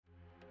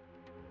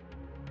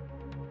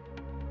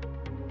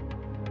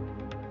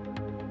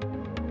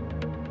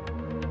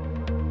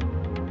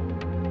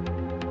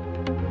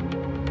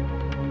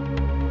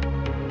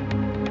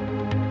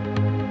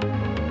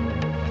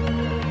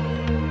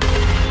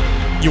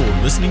You're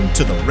listening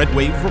to the Red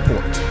Wave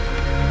Report,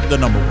 the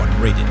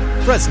 #1 rated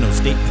Fresno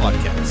State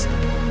podcast,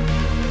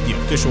 the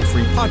official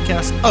free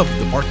podcast of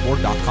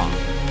thebarkboard.com.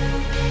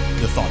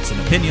 The thoughts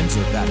and opinions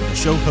are that of the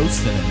show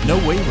hosts and in no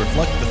way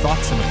reflect the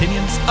thoughts and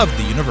opinions of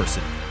the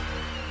university.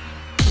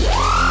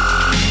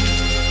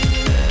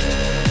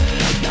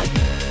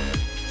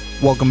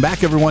 Welcome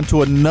back, everyone,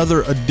 to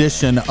another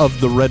edition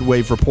of the Red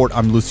Wave Report.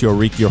 I'm Lucio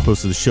Ourique, your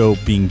host of the show,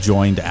 being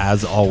joined,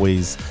 as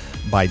always,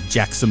 by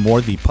Jackson Moore,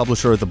 the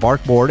publisher of the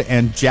Barkboard.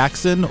 And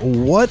Jackson,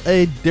 what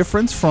a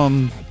difference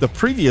from the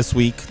previous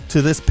week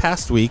to this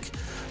past week,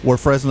 where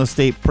Fresno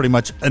State pretty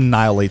much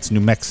annihilates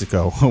New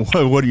Mexico.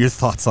 What are your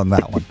thoughts on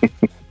that one?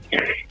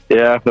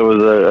 Yeah, it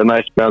was a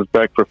nice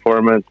bounce-back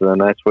performance and a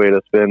nice way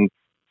to spend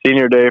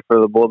senior day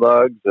for the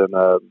Bulldogs. And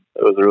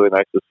it was really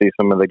nice to see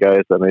some of the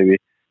guys that maybe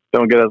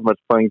don't get as much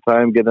playing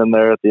time get in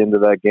there at the end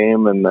of that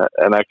game and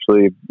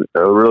actually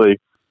really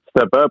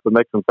step up and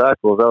make some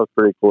tackles. That was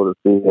pretty cool to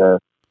see.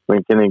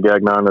 Kenny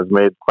Gagnon has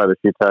made quite a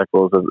few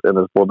tackles in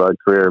his Bulldog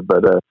career,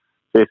 but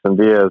Jason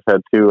Diaz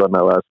had 2 on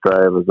that last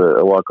drive as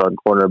a walk-on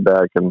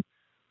cornerback, and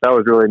that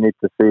was really neat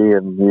to see.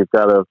 And you've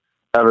got to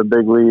have a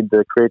big lead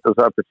to create those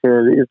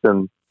opportunities,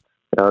 and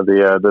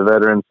the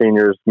veteran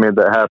seniors made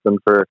that happen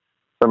for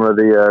some of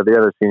the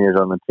other seniors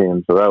on the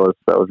team. So that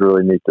was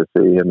really neat to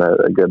see and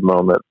a good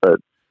moment. But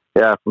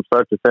yeah, from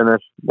start to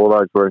finish,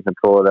 Bulldogs were in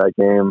control of that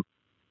game.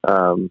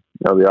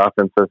 The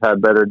offense has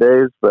had better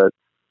days, but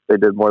they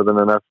did more than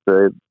enough.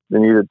 They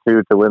needed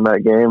to win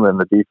that game, and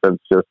the defense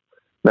just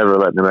never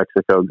let New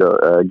Mexico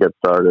get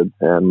started.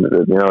 And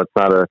it's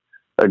not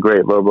a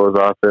great Lobos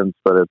offense,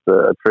 but it's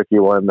a tricky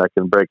one that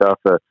can break off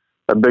a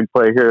big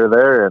play here or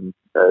there, and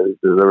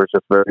there was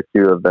just very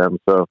few of them.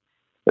 So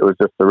it was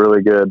just a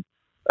really good,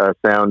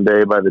 sound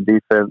day by the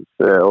defense,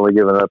 only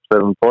giving up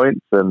 7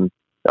 points, and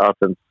the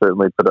offense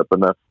certainly put up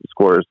enough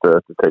scores to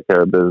take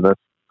care of business.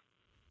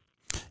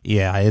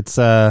 Yeah,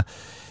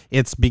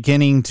 it's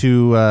beginning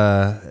to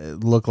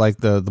look like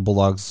the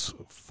Bulldogs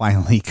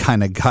finally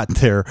kind of got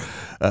their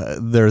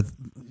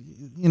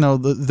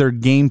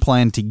game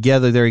plan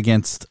together there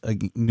against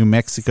New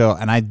Mexico,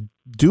 and I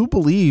do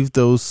believe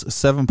those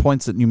 7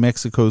 points that New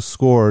Mexico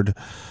scored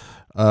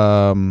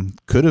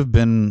could have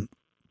been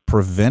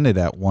prevented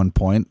at one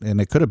point, and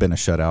it could have been a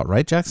shutout,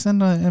 right,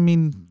 Jackson? I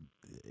mean,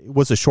 it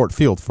was a short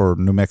field for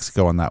New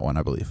Mexico on that one,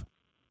 I believe.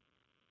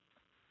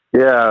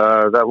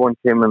 Yeah, that one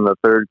came in the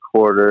third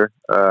quarter.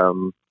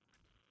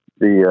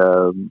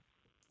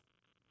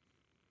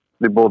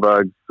 The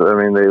Bulldogs, I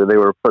mean, they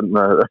were putting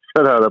a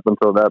shutout up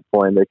until that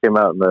point. They came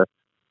out in the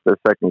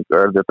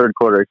third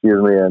quarter,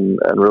 and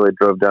really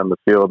drove down the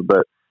field.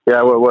 But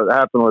yeah, what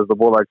happened was the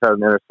Bulldogs had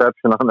an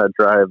interception on that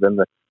drive, and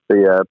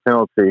the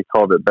penalty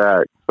called it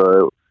back.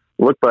 So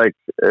it looked like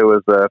it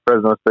was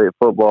Fresno State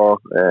football,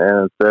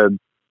 and instead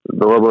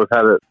the Lobos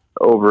had it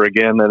over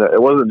again. And it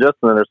wasn't just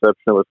an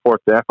interception; it was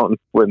 4th down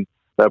when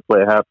that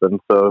play happened.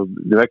 So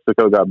New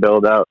Mexico got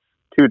bailed out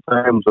 2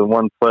 times in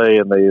one play,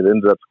 and they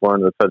ended up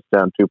scoring a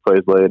touchdown 2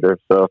 plays later.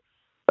 So,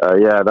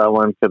 that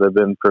one could have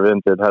been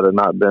prevented had it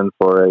not been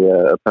for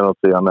a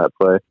penalty on that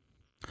play.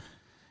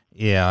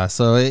 Yeah,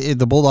 so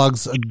the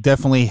Bulldogs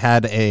definitely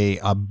had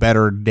a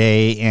better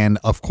day, and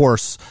of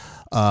course,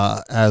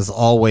 as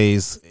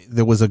always,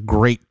 there was a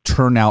great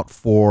turnout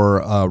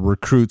for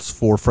recruits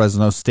for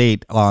Fresno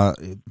State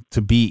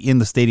to be in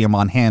the stadium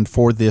on hand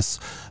for this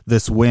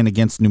win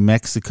against New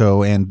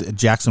Mexico. And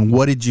Jackson,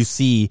 what did you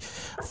see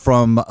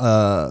from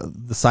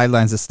the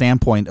sidelines, the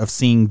standpoint of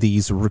seeing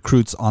these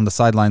recruits on the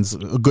sidelines?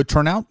 A good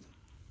turnout?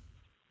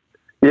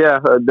 Yeah,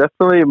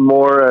 definitely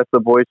more at the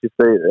Boise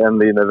State and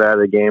the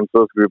Nevada games.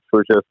 Those groups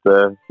were just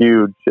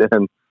huge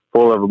and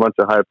full of a bunch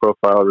of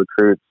high-profile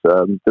recruits.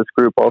 This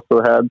group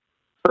also had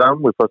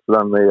some. We posted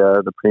on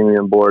the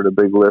premium board a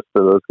big list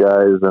of those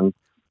guys and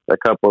a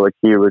couple of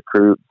key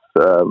recruits.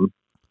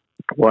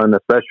 One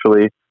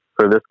especially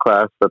for this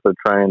class that they're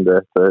trying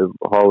to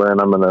haul in.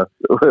 I'm going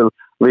to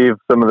leave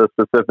some of the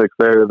specifics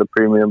there to the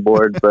premium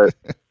board, but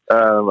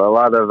a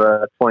lot of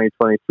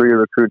 2023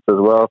 recruits as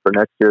well for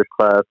next year's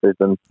class. They've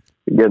been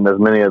getting as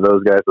many of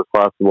those guys as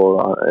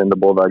possible in the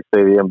Bulldog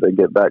Stadium to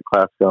get that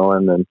class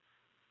going. And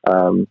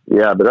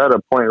they're at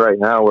a point right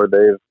now where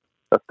they've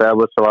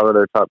established a lot of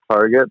their top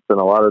targets, and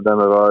a lot of them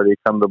have already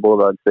come to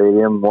Bulldog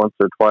Stadium once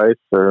or twice,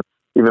 or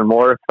even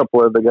more, a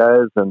couple of the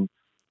guys. And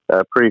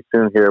pretty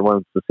soon here,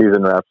 once the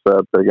season wraps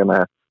up, they're going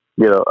to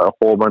get a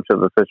whole bunch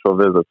of official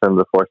visits in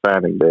before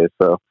signing day.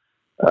 So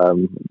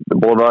the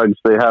Bulldogs,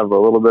 they have a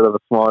little bit of a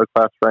smaller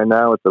class right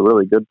now. It's a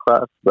really good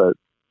class, but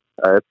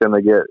it's going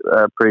to get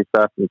pretty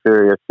fast and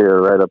furious here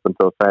right up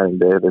until signing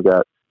day. They've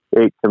got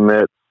 8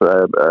 commits.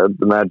 I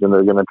imagine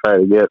they're going to try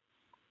to get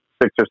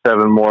 6 or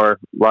 7 more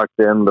locked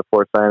in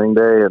before signing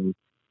day. And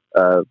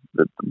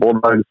the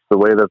Bulldogs, the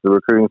way that the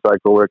recruiting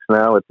cycle works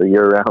now, it's a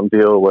year-round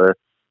deal where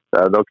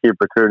they'll keep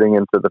recruiting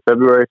into the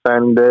February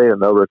signing day, and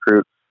they'll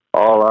recruit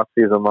all off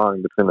season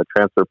long between the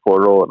transfer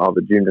portal and all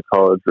the junior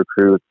college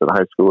recruits and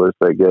high schoolers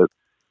that get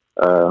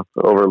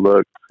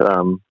overlooked.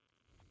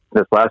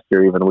 This last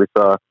year, even, we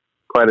saw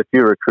quite a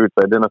few recruits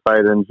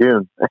identified in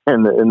June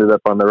and ended up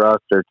on the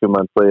roster 2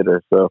 months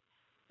later. So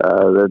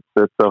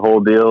it's a whole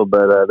deal,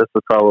 but this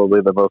is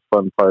probably the most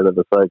fun part of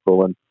the cycle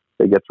when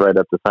it gets right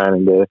up to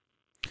signing day.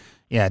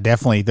 Yeah,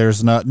 definitely.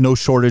 There's no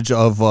shortage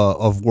of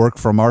work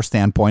from our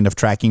standpoint of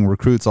tracking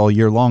recruits all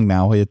year long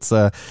now. It's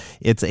a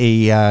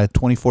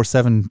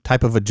 24/7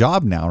 type of a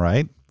job now,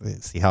 right?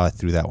 See how I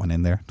threw that one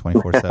in there,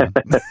 24/7.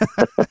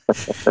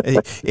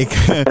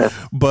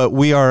 But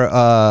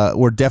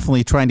we're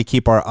definitely trying to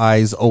keep our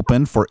eyes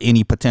open for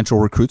any potential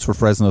recruits for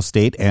Fresno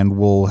State, and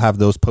we'll have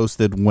those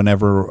posted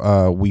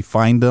whenever we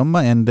find them,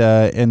 and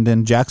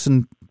then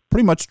Jackson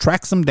pretty much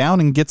tracks them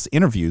down and gets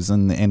interviews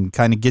and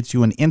kind of gets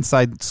you an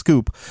inside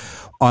scoop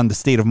on the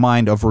state of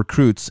mind of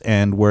recruits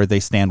and where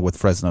they stand with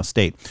Fresno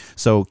State.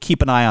 So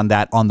keep an eye on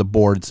that on the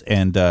boards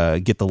and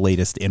get the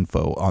latest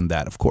info on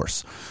that, of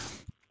course.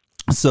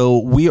 So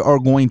we are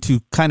going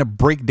to kind of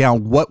break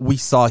down what we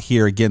saw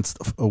here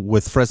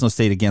with Fresno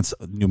State against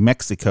New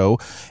Mexico.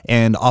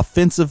 And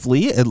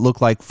offensively, it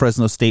looked like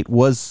Fresno State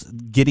was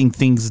getting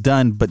things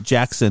done. But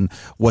Jackson,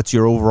 what's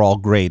your overall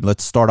grade?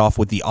 Let's start off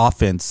with the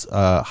offense.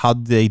 How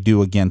did they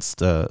do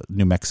against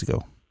New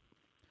Mexico?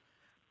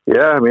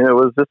 Yeah, I mean, it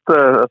was just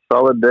a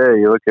solid day.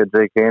 You look at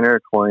Jake Hainer,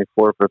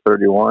 24 for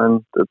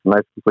 31. It's a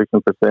nice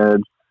completion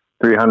percentage,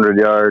 300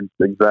 yards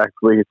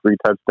exactly, 3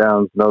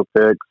 touchdowns, no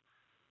picks.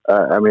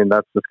 I mean,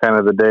 that's just kind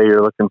of the day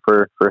you're looking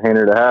for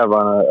Hainer to have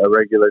on a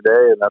regular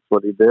day, and that's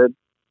what he did.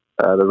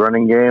 The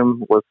running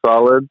game was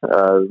solid.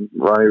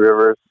 Ronnie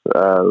Rivers,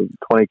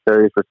 20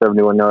 carries for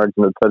 71 yards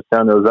and a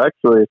touchdown. It was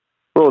actually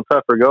a little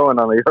tougher going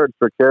on the yards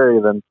per carry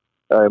than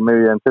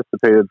maybe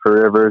anticipated for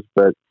Rivers,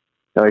 but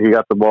he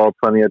got the ball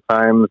plenty of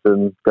times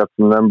and got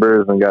some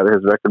numbers and got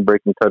his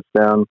record-breaking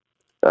touchdown.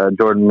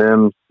 Jordan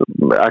Mims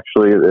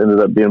actually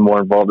ended up being more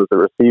involved as a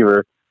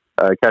receiver,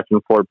 catching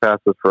 4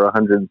 passes for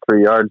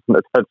 103 yards and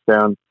a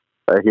touchdown.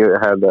 He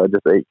had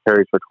just 8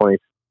 carries for 20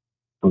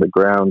 on the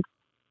ground.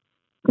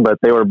 But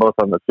they were both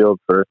on the field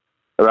for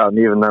about an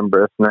even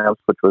number of snaps,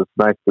 which was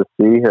nice to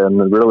see. And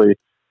really,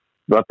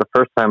 about the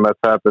first time that's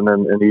happened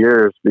in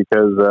years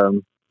because,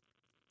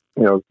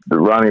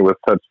 Ronnie was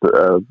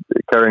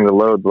carrying the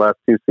load the last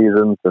 2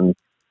 seasons. And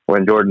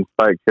when Jordan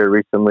spiked here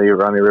recently,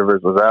 Ronnie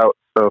Rivers was out.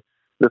 So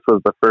this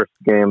was the first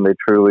game they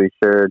truly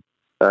shared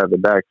the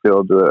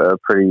backfield a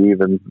pretty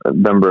even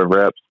number of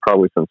reps,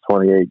 probably since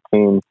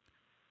 2018.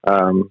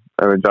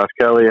 Josh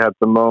Kelly had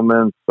some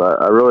moments.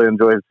 I really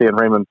enjoyed seeing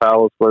Raymond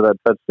Powell score that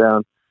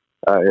touchdown.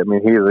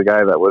 He's a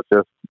guy that was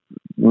just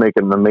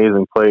making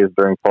amazing plays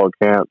during fall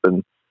camp,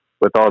 and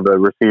with all the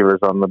receivers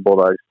on the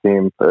Bulldogs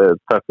team,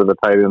 it's tough for the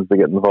tight ends to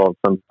get involved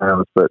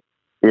sometimes, but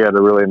he had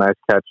a really nice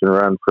catch and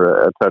run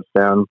for a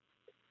touchdown.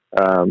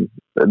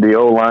 The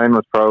O-line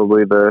was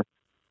probably the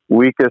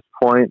weakest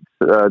point,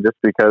 just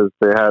because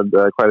they had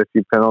quite a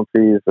few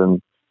penalties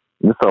and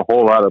just a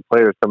whole lot of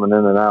players coming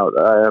in and out.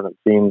 I haven't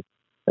seen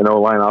an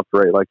O-line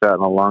operate like that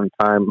in a long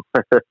time.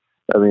 I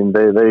mean,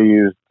 they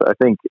used, I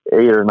think,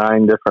 8 or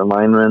 9 different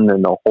linemen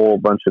and a whole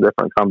bunch of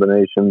different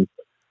combinations.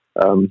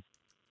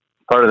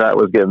 Part of that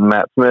was getting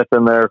Matt Smith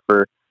in there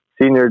for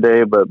senior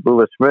day, but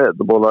Bula Schmidt,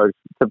 the Bulldogs'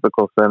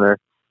 typical center,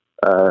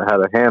 had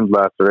a hand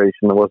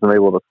laceration and wasn't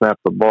able to snap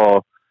the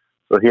ball.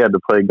 So he had to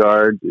play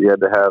guard. He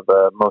had to have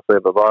Mose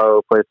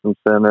Bavaro play some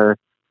center.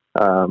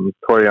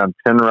 Torian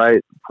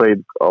Penwright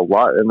played a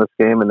lot in this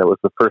game, and it was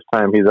the first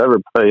time he's ever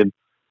played.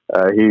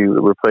 He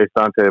replaced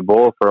Dante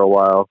Bull for a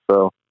while,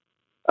 so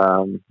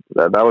that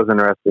was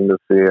interesting to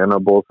see. I know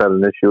Bulls had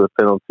an issue with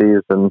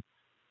penalties, and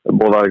the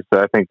Bulldogs,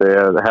 I think they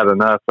had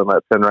enough and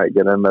let Penwright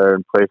get in there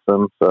and place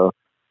them. So,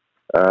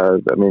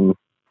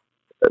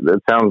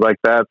 it sounds like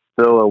that's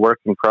still a work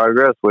in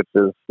progress, which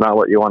is not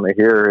what you want to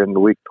hear in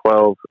week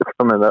 12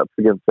 coming up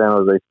against San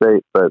Jose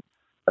State. But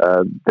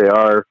they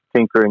are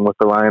tinkering with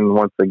the line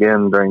once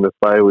again during this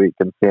bye week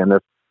and seeing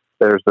if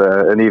there's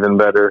an even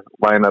better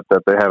lineup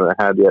that they haven't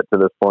had yet to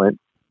this point.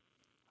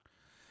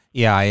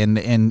 Yeah,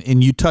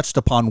 and you touched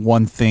upon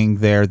one thing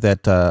there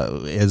that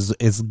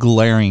is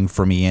glaring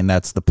for me, and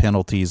that's the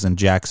penalties in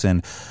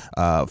Jackson.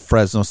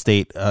 Fresno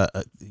State,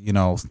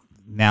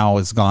 now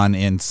has gone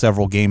in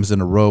several games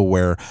in a row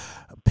where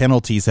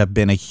penalties have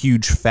been a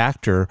huge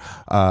factor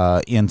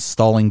in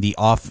stalling the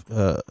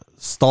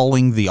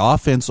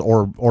offense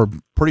or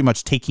pretty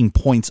much taking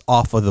points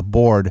off of the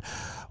board.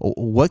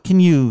 What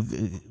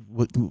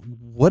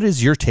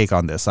is your take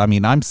on this? I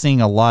mean, I'm seeing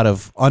a lot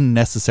of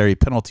unnecessary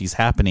penalties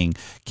happening.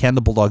 Can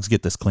the Bulldogs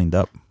get this cleaned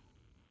up?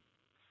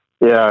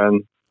 Yeah,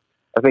 and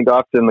I think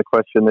often the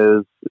question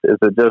is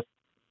it just,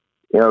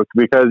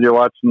 because you're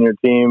watching your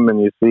team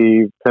and you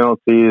see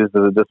penalties,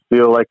 does it just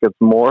feel like it's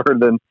more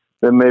than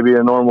maybe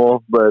a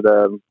normal? But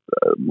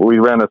we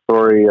ran a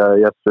story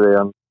yesterday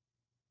on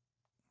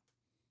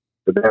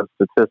the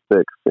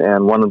statistics,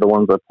 and one of the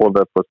ones I pulled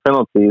up was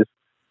penalties.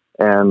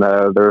 And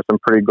there were some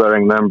pretty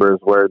glaring numbers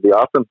where the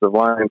offensive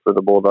line for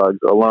the Bulldogs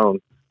alone,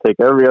 take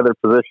every other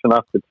position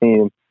off the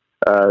team,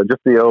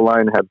 just the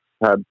O-line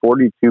had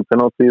 42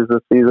 penalties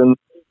this season,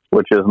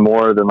 which is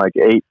more than like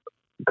 8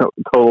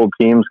 total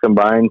teams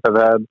combined have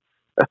had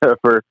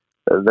for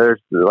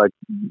there's like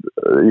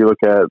you look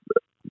at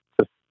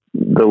just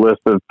the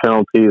list of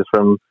penalties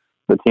from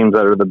the teams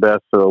that are the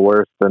best to the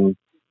worst, and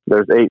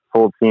there's 8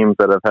 full teams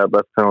that have had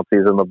less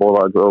penalties in the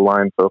Bulldogs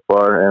O-line so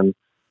far, and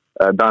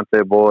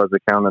Dante Bull has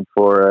accounted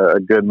for a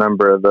good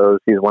number of those.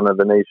 He's one of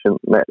the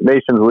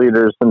nation's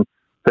leaders in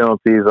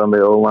penalties on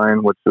the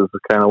O-line, which is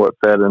kind of what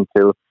fed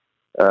into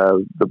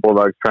the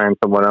Bulldogs trying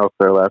someone else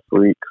there last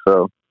week.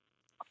 So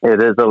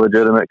it is a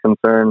legitimate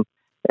concern,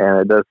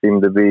 and it does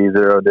seem to be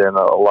zeroed in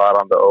a lot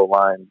on the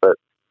O-line. But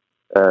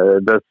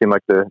it does seem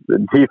like the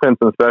defense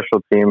and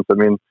special teams, I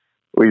mean,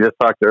 we just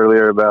talked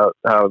earlier about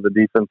how the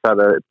defense had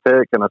a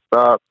pick and a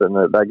stop, and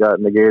that got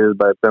negated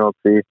by a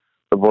penalty.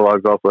 The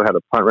Bulldogs also had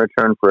a punt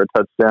return for a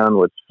touchdown,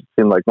 which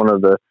seemed like one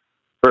of the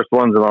first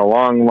ones in a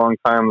long, long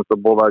time that the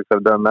Bulldogs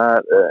have done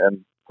that.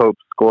 And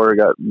Pope's score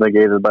got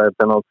negated by a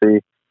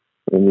penalty.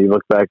 And you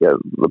look back at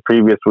the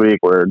previous week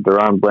where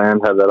Deron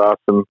Bland had that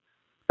awesome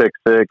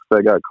pick-6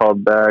 that got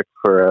called back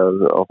for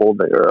a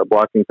holding or a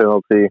blocking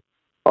penalty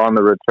on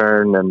the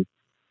return. And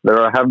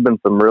there have been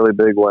some really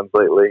big ones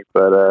lately,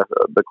 but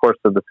the course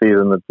of the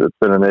season, it's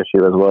been an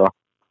issue as well.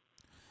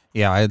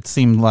 Yeah, it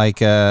seemed like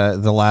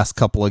the last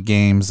couple of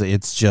games,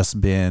 it's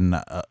just been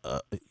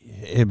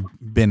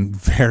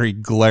very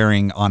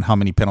glaring on how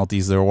many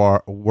penalties there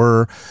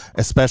were,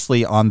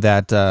 especially on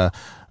that.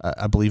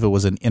 I believe it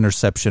was an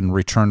interception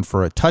return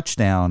for a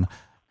touchdown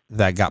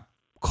that got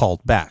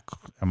called back.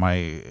 Am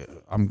I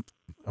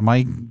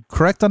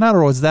correct on that,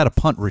 or was that a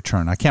punt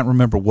return? I can't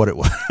remember what it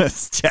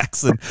was.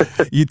 Jackson,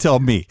 you tell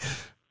me.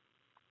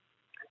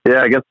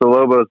 Yeah, against the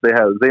Lobos, they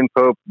had Zane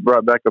Pope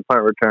brought back a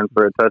punt return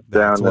for a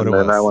touchdown, and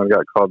then that one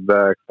got called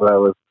back. So that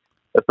was,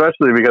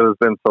 especially because it's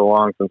been so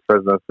long since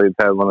Fresno State's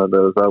had one of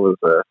those, that was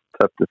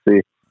tough to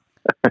see.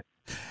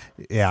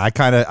 Yeah,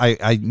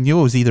 I knew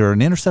it was either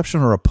an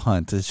interception or a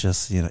punt. It's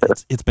just,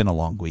 it's been a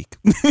long week.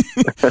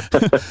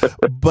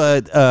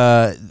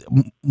 But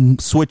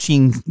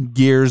switching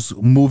gears,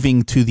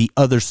 moving to the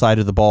other side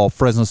of the ball,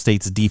 Fresno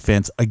State's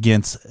defense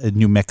against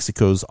New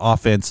Mexico's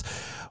offense.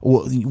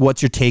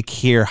 What's your take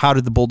here? How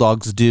did the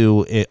Bulldogs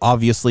do?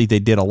 Obviously, they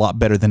did a lot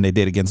better than they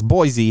did against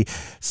Boise.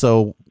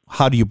 So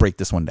how do you break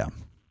this one down?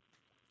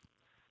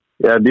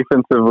 Yeah,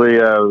 defensively,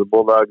 the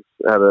Bulldogs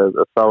had a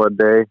solid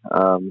day.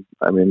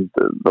 I mean,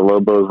 the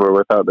Lobos were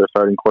without their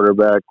starting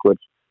quarterback, which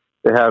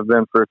they have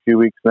been for a few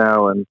weeks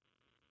now, and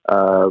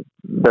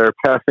their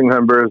passing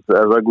numbers,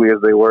 as ugly as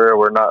they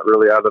were not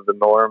really out of the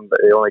norm.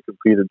 They only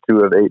completed 2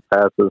 of 8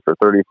 passes for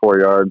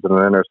 34 yards and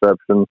an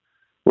interception,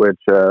 which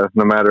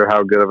no matter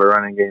how good of a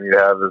running game you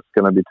have, is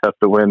going to be tough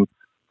to win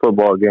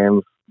football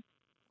games.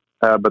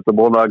 But the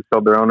Bulldogs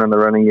held their own in the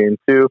running game,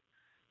 too.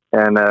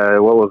 And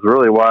what was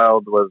really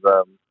wild was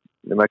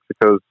New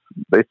Mexico's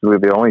basically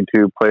the only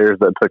 2 players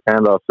that took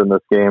handoffs in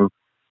this game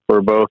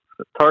were both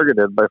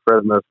targeted by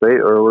Fresno State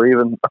or were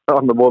even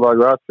on the Bulldog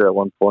roster at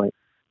one point.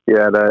 You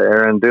had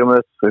Aaron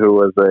Dumas, who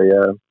was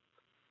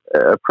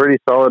a pretty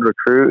solid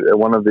recruit,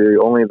 one of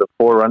only the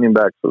 4 running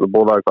backs that the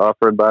Bulldogs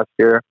offered last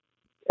year.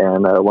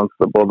 And once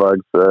the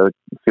Bulldogs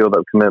sealed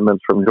up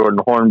commitments from Jordan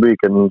Hornbeak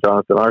and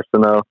Jonathan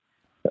Arsenault,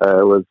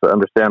 it was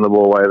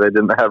understandable why they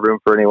didn't have room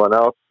for anyone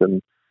else.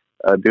 And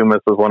Dumas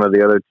was one of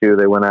the other 2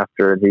 they went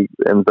after, and he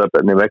ends up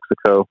at New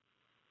Mexico.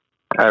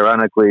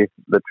 Ironically,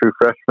 the true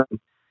freshman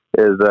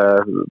is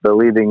the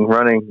leading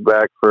running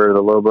back for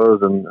the Lobos,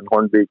 and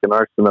Hornbeak and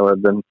Arsenault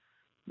have been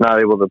not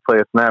able to play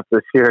a snap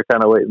this year,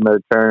 kind of waiting their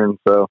turn.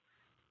 So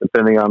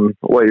depending on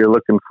what you're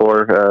looking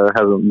for,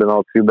 hasn't been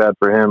all too bad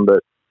for him,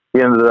 but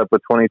he ended up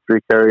with 23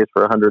 carries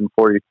for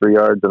 143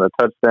 yards and a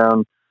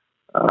touchdown.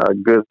 A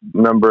good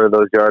number of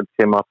those yards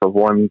came off of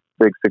one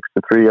big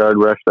 63-yard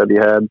rush that he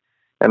had.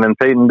 And then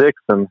Peyton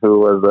Dixon, who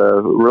was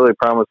a really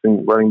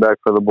promising running back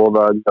for the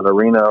Bulldogs out of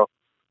Reno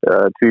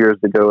 2 years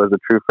ago as a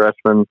true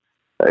freshman.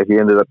 He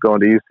ended up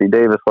going to UC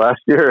Davis last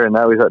year, and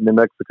now he's at New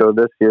Mexico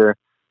this year.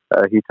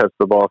 He touched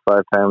the ball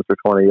 5 times for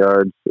 20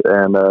 yards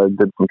and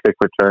did some kick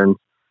returns.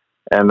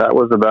 And that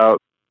was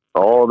about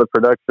all the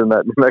production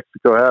that New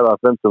Mexico had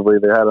offensively.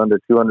 They had under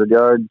 200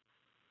 yards.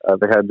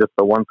 They had just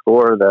the one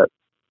score that,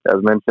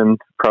 as mentioned,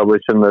 probably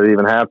shouldn't have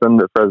even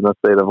happened. Fresno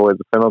State avoids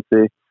a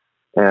penalty.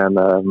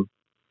 And,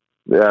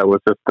 it was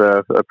just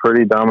a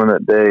pretty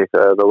dominant day.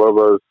 The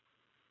Lobos,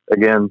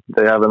 again,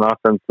 they have an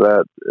offense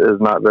that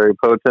is not very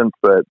potent,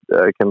 but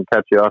can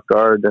catch you off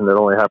guard, and it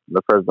only happened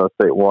to Fresno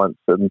State once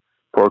in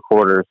 4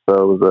 quarters. So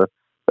it was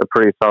a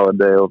pretty solid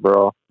day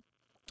overall.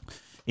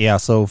 Yeah,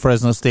 so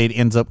Fresno State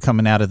ends up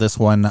coming out of this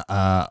one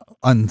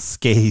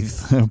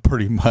unscathed,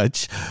 pretty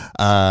much,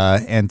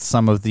 and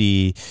some of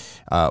the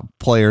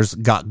players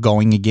got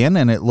going again,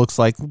 and it looks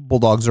like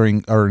Bulldogs are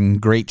in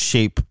great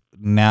shape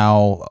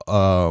now,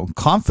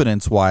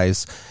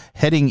 confidence-wise,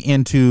 heading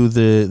into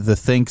the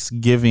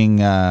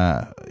Thanksgiving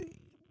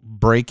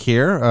break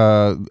here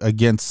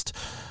against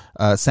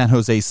San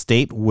Jose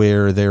State,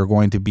 where they're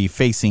going to be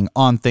facing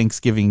on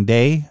Thanksgiving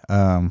Day.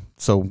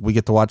 So we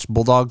get to watch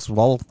Bulldogs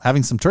while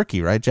having some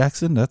turkey, right,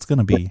 Jackson? That's going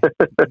to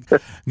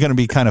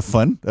be kind of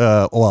fun.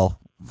 Well,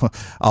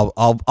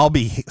 I'll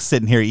be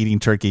sitting here eating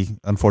turkey.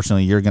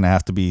 Unfortunately, you're going to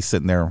have to be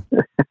sitting there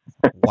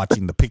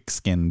watching the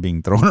pigskin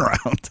being thrown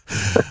around.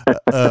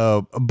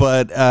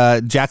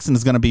 But Jackson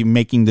is going to be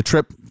making the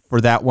trip for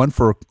that one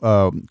for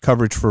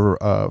coverage for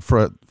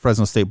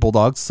Fresno State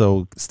Bulldogs.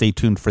 So stay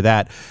tuned for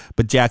that.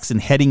 But Jackson,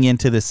 heading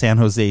into the San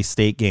Jose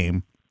State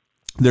game,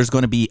 there's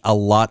going to be a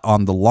lot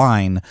on the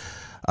line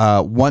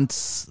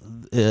once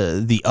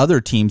the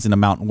other teams in the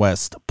Mountain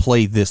West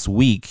play this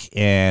week,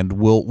 and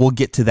we'll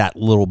get to that a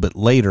little bit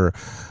later.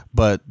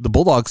 But the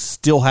Bulldogs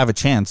still have a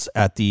chance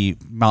at the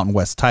Mountain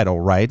West title,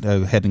 right?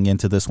 Heading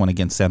into this one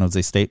against San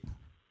Jose State.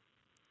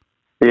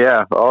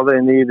 Yeah, all they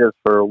need is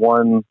for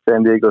one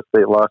San Diego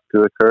State loss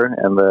to occur,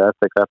 and the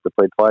Aztecs have to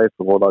play twice.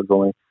 The Bulldogs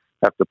only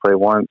have to play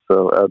once,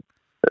 so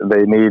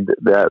they need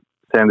that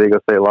San Diego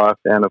State loss,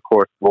 and of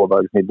course, the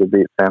Bulldogs need to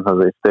beat San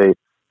Jose State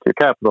to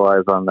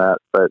capitalize on that.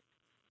 But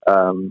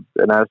an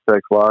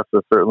Aztecs loss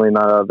is certainly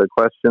not out of the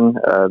question.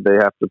 They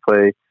have to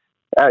play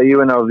at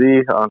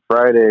UNLV on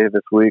Friday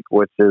this week,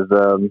 which is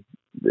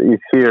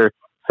easier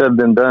said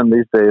than done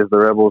these days. The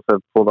Rebels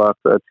have pulled off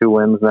 2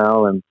 wins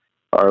now and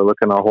are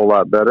looking a whole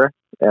lot better.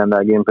 And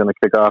that game's going to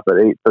kick off at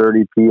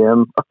 8:30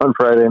 p.m. on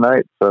Friday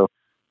night. So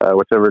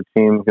whichever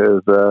team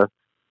is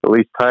at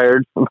least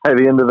tired by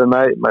the end of the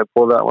night might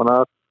pull that one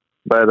off.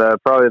 But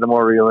probably the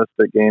more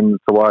realistic game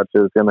to watch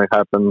is going to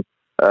happen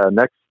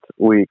next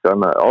week,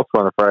 also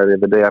on a Friday,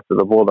 the day after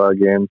the Bulldog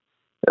game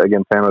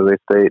against San Jose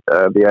State.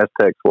 The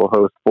Aztecs will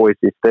host Boise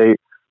State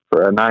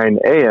for a 9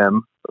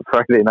 a.m.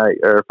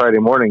 Friday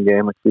morning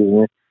game,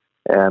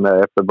 And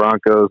if the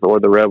Broncos or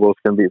the Rebels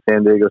can beat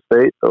San Diego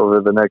State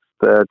over the next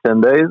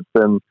 10 days,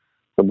 then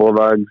the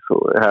Bulldogs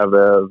have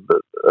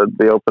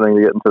the opening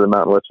to get into the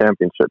Mountain West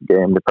Championship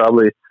game. They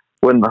probably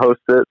wouldn't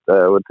host it.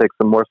 It would take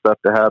some more stuff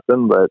to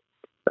happen, but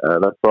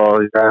that's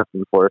all you're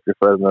asking for if you're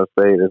Fresno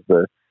State is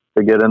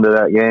to get into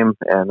that game.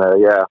 And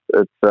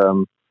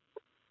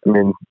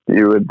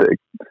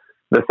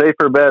the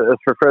safer bet is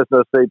for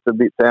Fresno State to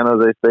beat San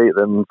Jose State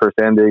than for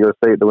San Diego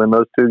State to win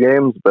those 2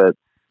 games, but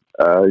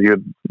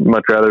you'd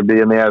much rather be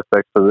in the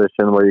Aztecs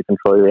position where you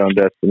control your own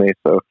destiny.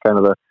 So kind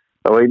of a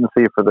wait and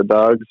see for the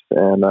Dogs,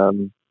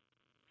 and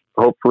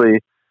hopefully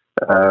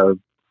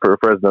for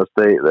Fresno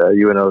State,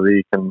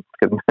 UNLV can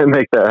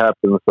make that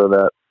happen so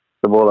that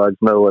the Bulldogs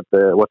know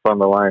what's on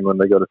the line when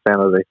they go to San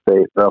Jose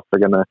State. They're also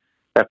going to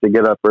have to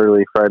get up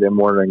early Friday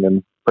morning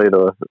and play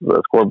the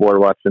scoreboard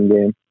watching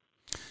game.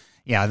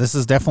 Yeah, this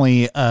is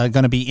definitely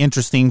going to be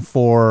interesting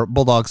for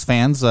Bulldogs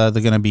fans. They're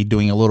going to be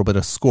doing a little bit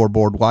of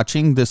scoreboard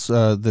watching this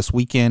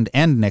weekend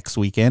and next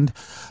weekend.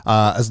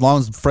 As long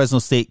as Fresno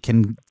State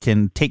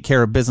can take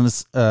care of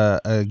business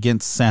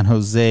against San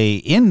Jose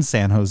in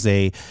San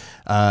Jose,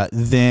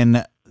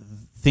 then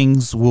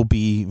things will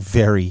be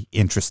very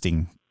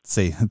interesting,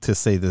 to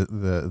say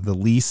the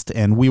least.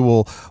 And we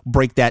will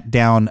break that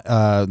down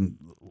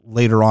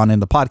later on in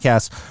the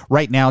podcast.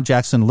 Right now,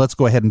 Jackson, let's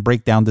go ahead and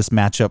break down this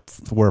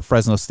matchup where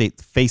Fresno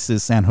State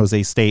faces San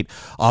Jose State.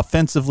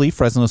 Offensively,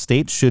 Fresno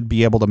State should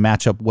be able to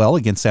match up well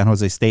against San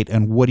Jose State.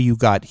 And what do you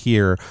got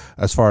here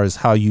as far as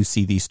how you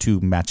see these two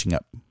matching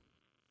up?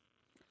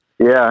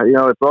 Yeah,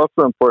 it's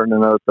also important to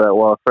note that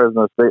while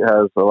Fresno State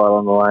has a lot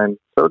on the line,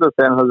 so does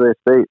San Jose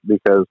State,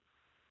 because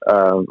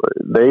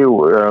they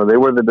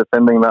were the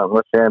defending Mountain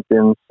West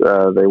champions.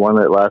 They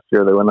won it last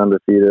year. They went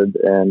undefeated,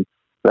 and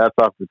that's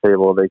off the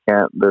table.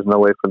 There's no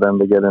way for them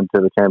to get into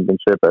the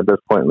championship at this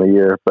point in the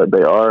year, but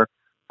they are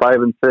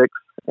 5-6,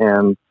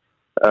 and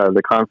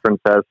the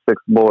conference has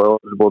 6 bowl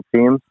eligible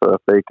teams. So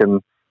if they can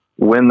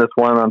win this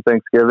one on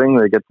Thanksgiving,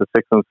 they get to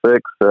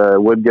 6-6.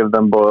 Would give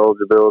them bowl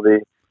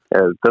eligibility.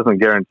 It doesn't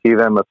guarantee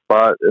them a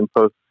spot in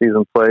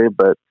postseason play,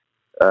 but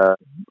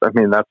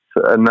that's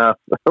enough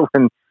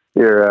when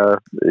you're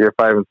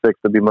 5-6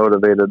 to be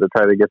motivated to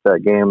try to get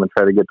that game and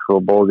try to get to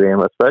a bowl game,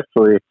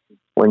 especially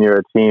when you're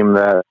a team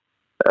that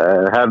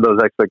have those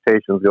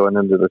expectations going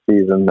into the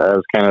season as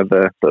kind of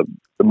the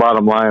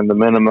bottom line, the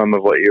minimum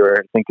of what you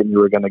were thinking you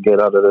were going to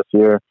get out of this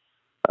year.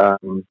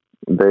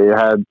 They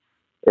had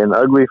an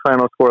ugly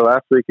final score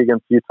last week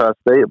against Utah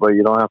State, but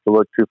you don't have to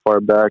look too far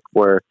back,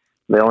 where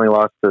they only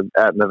lost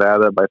at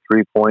Nevada by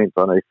 3 points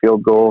on a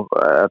field goal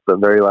at the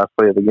very last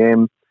play of the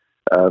game.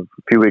 A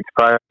few weeks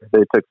prior,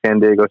 they took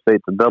San Diego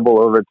State to double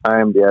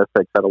overtime. The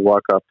Aztecs had a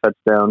walk-off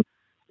touchdown.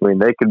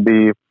 They could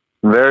be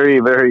very,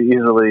 very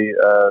easily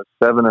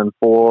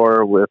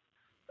 7-4 with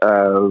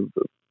the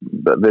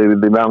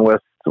Mountain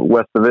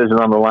West Division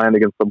on the line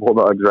against the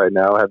Bulldogs right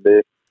now, had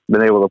they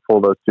been able to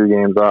pull those 2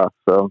 games off.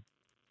 So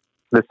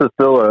this is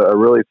still a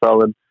really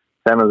solid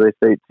San Jose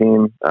State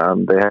team.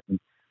 They had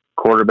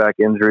quarterback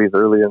injuries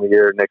early in the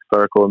year. Nick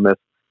Starkel missed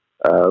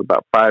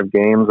about 5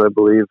 games, I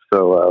believe.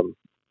 So,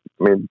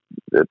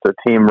 it's a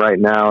team right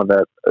now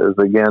that is,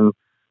 again,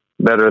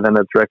 better than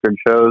its record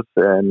shows,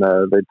 and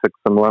they took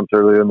some lumps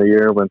earlier in the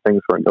year when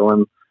things weren't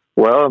going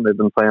well, and they've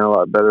been playing a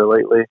lot better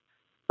lately.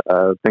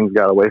 Things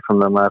got away from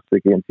them last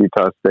week against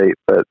Utah State,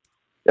 but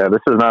yeah, this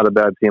is not a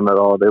bad team at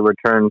all. They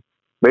returned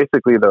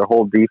basically their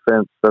whole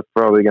defense. That's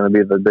probably going to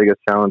be the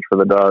biggest challenge for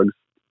the Dogs.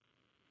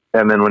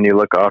 And then when you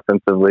look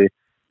offensively,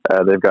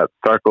 they've got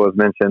Starkel, as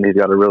mentioned. He's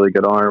got a really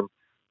good arm.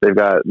 They've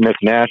got Nick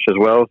Nash as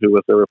well, who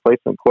was the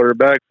replacement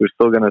quarterback, who's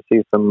still going to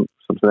see some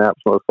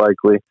snaps most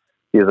likely.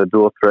 He's a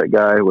dual threat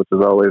guy, which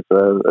is always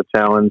a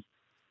challenge.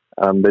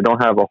 They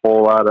don't have a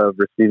whole lot of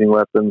receiving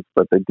weapons,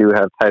 but they do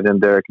have tight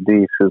end Derek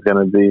Deese, who's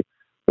going to be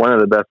one of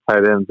the best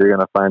tight ends you're going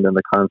to find in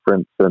the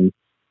conference. And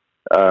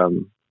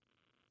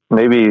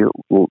maybe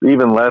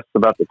even less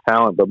about the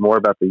talent, but more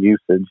about the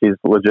usage. He's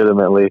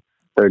legitimately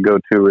their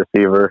go-to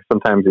receiver.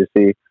 Sometimes you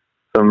see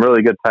some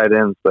really good tight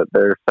ends, but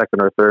they're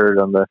second or third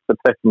on the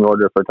pecking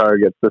order for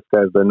targets. This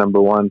guy's their number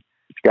one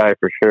guy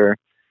for sure.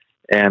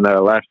 And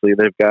lastly,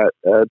 they've got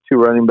two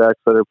running backs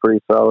that are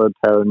pretty solid,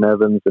 Tyler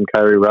Nevins and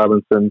Kyrie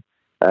Robinson.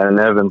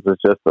 Nevins is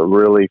just a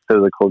really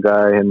physical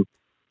guy, and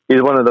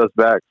he's one of those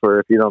backs where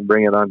if you don't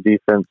bring it on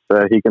defense,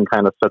 he can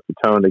kind of set the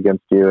tone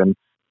against you and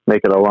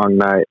make it a long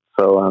night.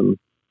 So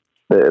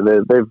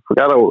they've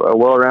got a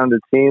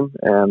well-rounded team,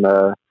 and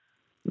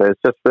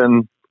it's just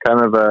been kind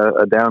of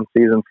a down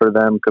season for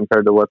them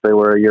compared to what they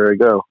were a year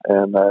ago.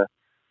 And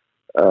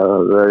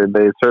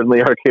they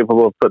certainly are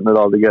capable of putting it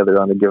all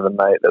together on a given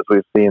night, as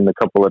we've seen a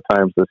couple of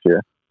times this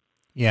year.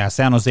 Yeah,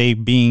 San Jose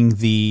being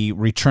the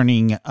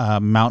returning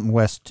Mountain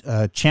West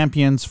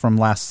champions from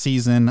last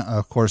season.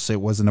 Of course,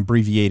 it was an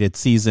abbreviated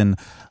season.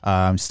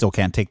 Still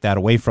can't take that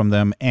away from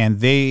them. And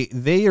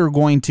they are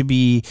going to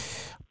be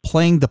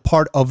playing the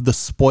part of the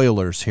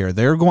spoilers here.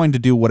 They're going to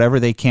do whatever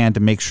they can to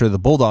make sure the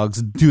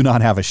Bulldogs do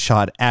not have a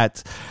shot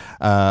at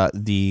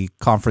the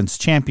conference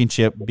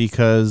championship,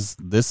 because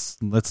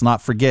let's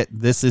not forget,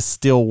 this is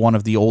still one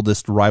of the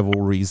oldest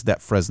rivalries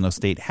that Fresno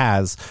State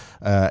has,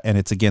 and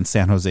it's against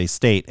San Jose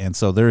State. And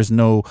so there is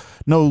no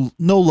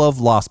love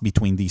lost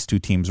between these two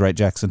teams, right,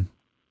 Jackson?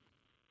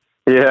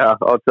 Yeah,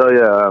 I'll tell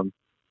you,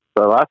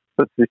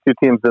 these two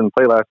teams didn't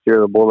play last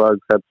year. The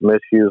Bulldogs had some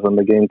issues when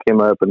the game came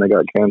up and they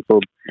got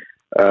canceled.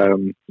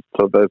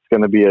 So that's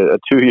going to be a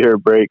 2-year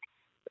break.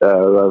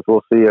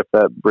 We'll see if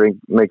that break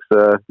makes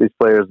these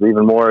players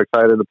even more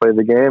excited to play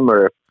the game,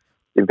 or if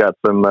you've got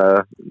some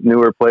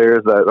newer players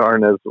that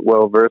aren't as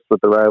well versed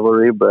with the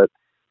rivalry. But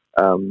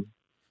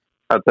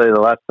I'll tell you, the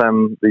last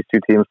time these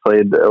two teams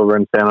played over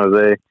in San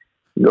Jose,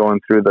 going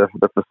through the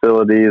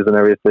facilities and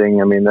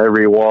everything, I mean,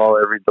 every wall,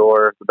 every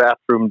door, the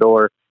bathroom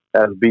door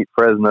has "Beat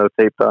Fresno"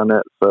 taped on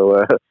it.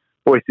 So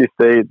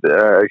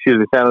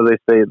San Jose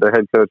State, their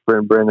head coach,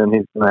 Brent Brennan,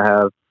 he's going to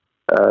have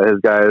his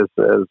guys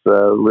as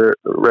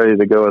ready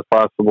to go as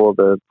possible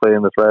to play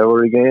in this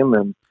rivalry game.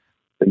 And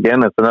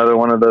again, it's another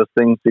one of those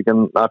things you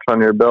can notch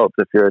on your belt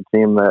if you're a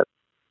team that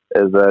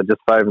is just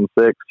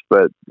 5-6.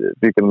 But if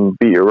you can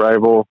beat your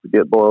rival,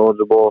 get bowl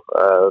eligible,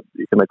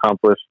 you can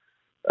accomplish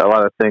a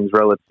lot of things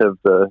relative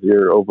to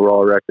your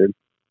overall record.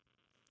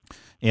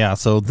 Yeah,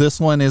 so this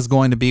one is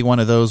going to be one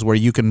of those where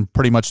you can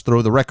pretty much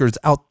throw the records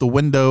out the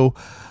window,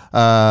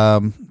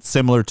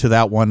 similar to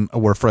that one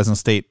where Fresno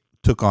State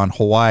took on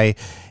Hawaii.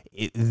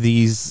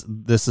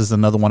 This is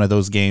another one of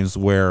those games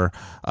where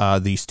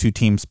these two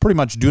teams pretty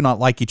much do not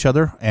like each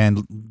other,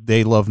 and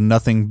they love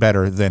nothing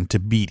better than to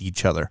beat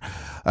each other.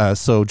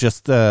 So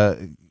just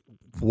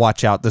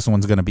watch out. This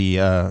one's going to be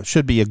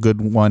should be a good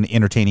one,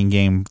 entertaining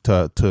game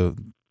to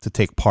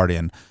take part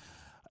in.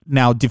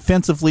 Now,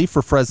 defensively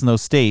for Fresno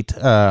State,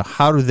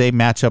 how do they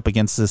match up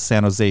against this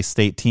San Jose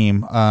State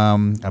team?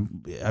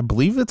 I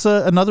believe it's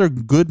another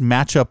good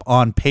matchup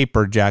on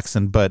paper,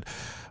 Jackson, but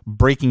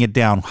breaking it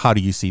down, how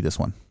do you see this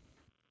one?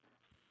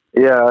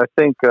 Yeah, I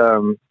think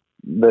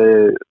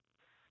the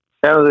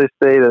San Jose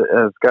State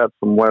has got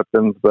some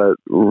weapons, but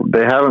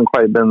they haven't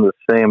quite been the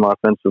same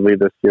offensively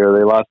this year.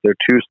 They lost their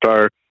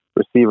 2-star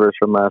receivers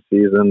from last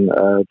season,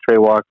 Trey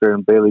Walker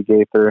and Bailey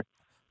Gaither.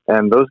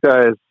 And those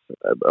guys,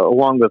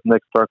 along with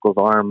Nick Starkel's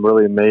arm,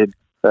 really made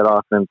that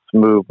offense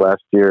move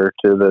last year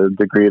to the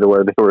degree to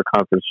where they were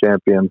conference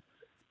champions.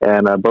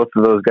 And both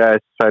of those guys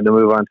tried to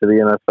move on to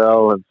the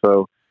NFL, and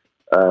so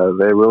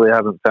they really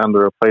haven't found a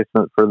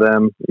replacement for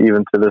them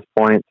even to this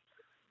point.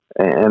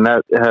 And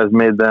that has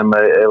made them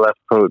a less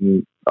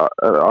potent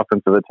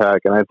offensive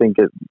attack. And I think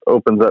it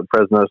opens up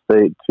Fresno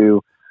State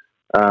to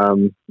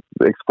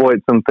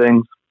exploit some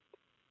things.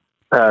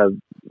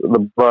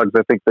 The Bugs,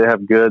 I think they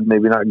have good,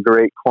 maybe not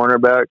great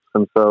cornerbacks,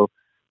 and so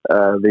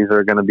these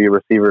are going to be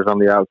receivers on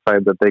the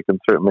outside that they can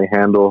certainly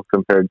handle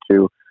compared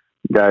to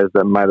guys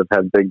that might have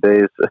had big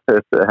days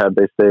had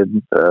they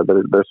stayed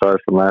their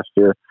stars from last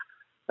year.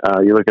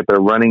 You look at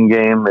their running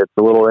game; it's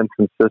a little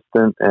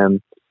inconsistent,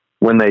 and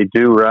when they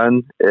do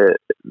run,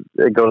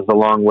 it goes a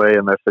long way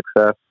in their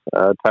success.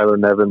 Tyler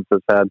Nevins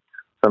has had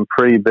some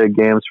pretty big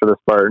games for the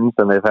Spartans,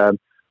 and they've had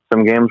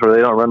some games where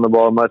they don't run the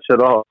ball much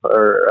at all,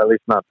 or at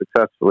least not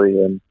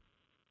successfully. And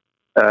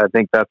I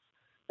think that's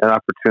an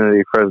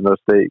opportunity Fresno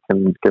State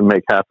can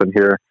make happen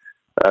here.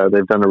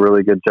 They've done a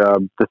really good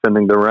job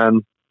defending the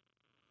run,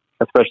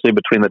 especially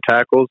between the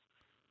tackles.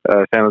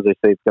 San Jose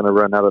State's going to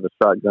run out of the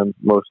shotgun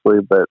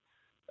mostly, but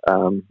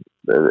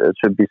it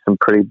should be some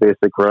pretty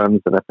basic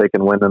runs. And if they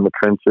can win in the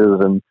trenches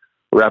and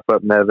wrap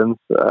up Nevins,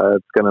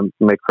 it's going to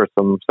make for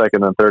some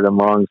second and third and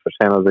longs for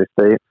San Jose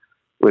State.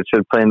 which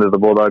should play into the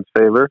Bulldogs'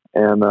 favor.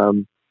 And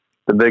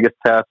the biggest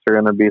tasks are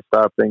going to be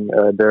stopping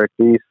Derek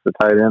Deese, the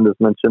tight end, as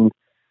mentioned.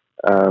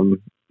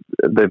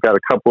 They've got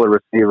a couple of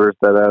receivers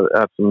that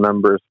have some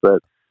numbers,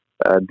 but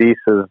Deese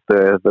is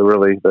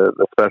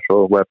the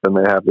special weapon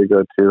they have to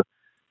go to.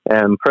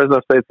 And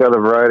Fresno State's got a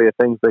variety of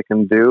things they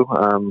can do.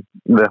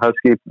 The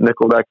Husky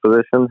nickelback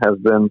position has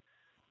been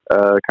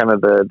kind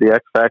of the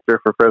X factor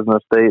for Fresno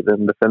State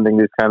in defending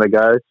these kind of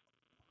guys.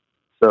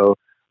 So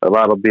a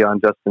lot will be on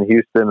Justin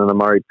Houston and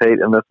Amari Tate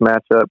in this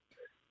matchup.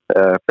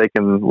 If they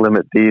can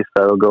limit Deese,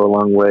 that'll go a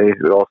long way.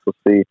 We'll also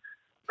see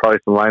probably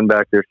some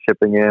linebackers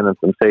chipping in and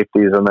some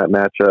safeties in that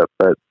matchup.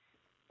 But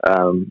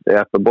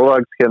if the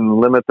Bulldogs can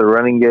limit the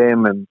running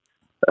game and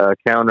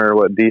counter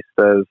what Deese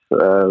does,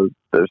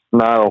 there's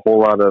not a whole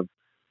lot of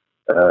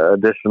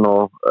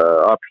additional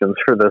options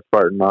for the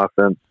Spartan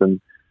offense,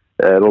 and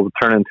it'll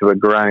turn into a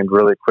grind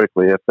really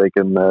quickly if they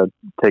can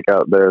take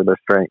out their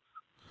strengths.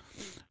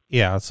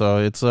 Yeah, so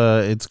it's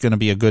going to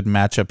be a good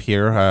matchup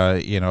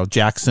here.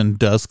 Jackson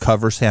does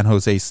cover San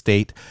Jose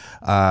State.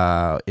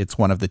 It's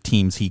one of the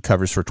teams he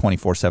covers for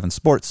 24/7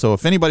 Sports. So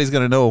if anybody's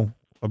going to know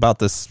about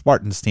this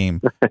Spartans team,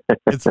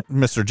 it's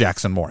Mr.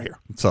 Jackson Moore here.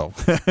 So,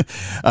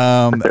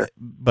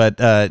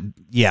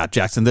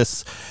 Jackson,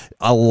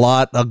 a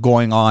lot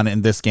going on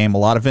in this game, a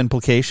lot of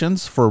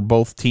implications for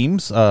both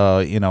teams.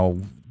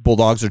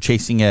 Bulldogs are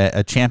chasing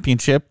a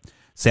championship.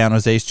 San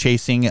Jose's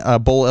chasing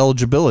bowl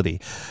eligibility.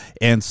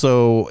 And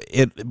so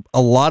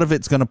a lot of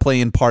it's going to play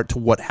in part to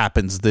what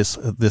happens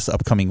this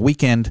upcoming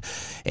weekend.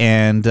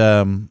 And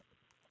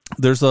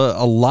there's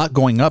a lot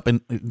going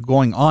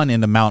on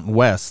in the Mountain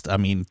West. I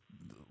mean,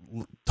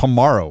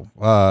 tomorrow,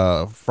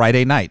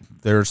 Friday night,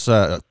 there's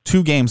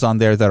 2 games on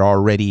there that are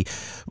already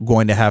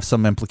going to have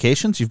some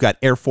implications. You've got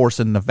Air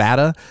Force in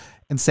Nevada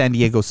and San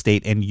Diego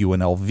State and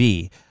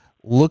UNLV.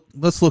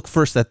 Let's look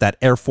first at that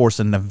Air Force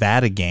and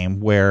Nevada game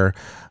where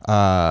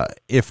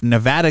if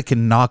Nevada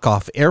can knock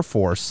off Air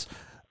Force,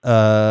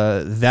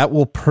 that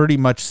will pretty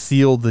much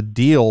seal the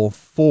deal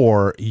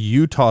for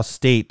Utah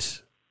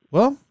State.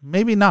 Well,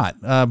 maybe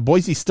not.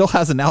 Boise still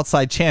has an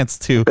outside chance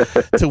to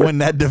win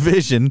that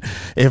division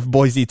if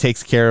Boise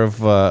takes care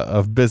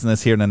of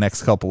business here in the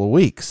next couple of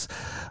weeks.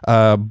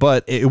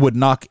 But it would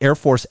knock Air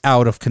Force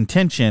out of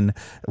contention,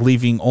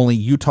 leaving only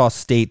Utah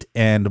State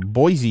and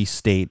Boise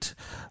State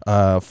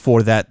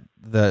for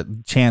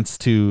the chance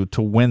to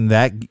win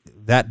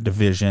that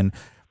division.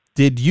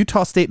 Did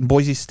Utah State and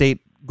Boise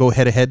State go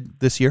head-to-head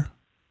this year?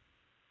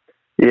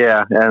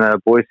 Yeah,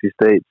 and Boise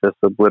State just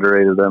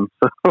obliterated them.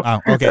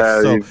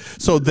 Okay,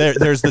 so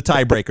there's the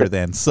tiebreaker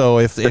then. So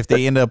if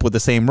they end up with the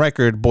same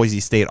record,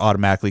 Boise State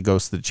automatically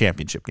goes to the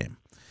championship game.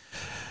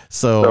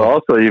 So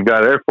also you've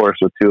got Air Force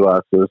with 2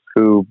 losses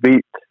who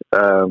beat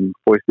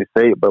Boise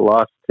State but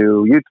lost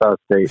to Utah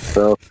State.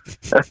 So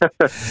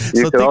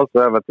you could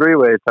also have a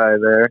 3-way tie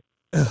there.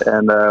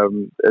 And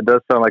it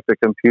does sound like the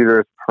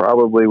computers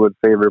probably would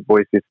favor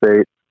Boise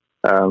State.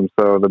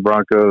 So the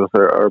Broncos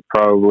are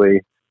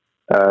probably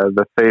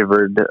the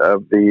favored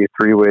of the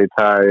 3-way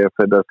tie if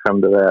it does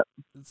come to that.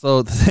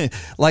 So,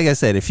 like I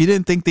said, if you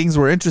didn't think things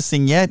were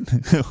interesting yet,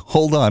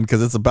 hold on,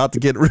 because it's about to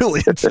get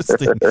really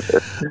interesting.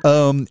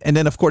 And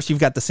then, of course, you've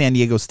got the San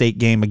Diego State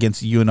game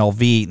against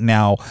UNLV.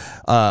 Now,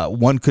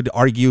 one could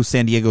argue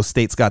San Diego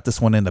State's got this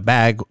one in the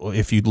bag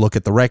if you look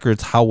at the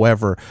records.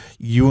 However,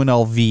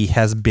 UNLV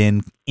has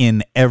been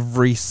in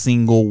every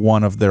single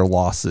one of their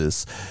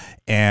losses.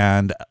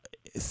 And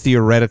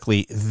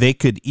theoretically, they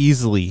could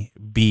easily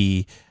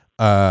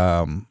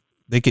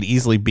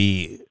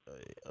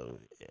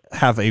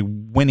have a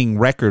winning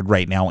record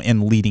right now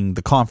and leading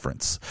the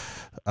conference.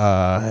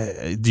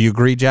 Do you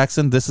agree,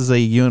 Jackson? This is a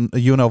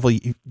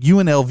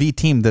UNLV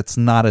team that's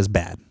not as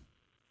bad.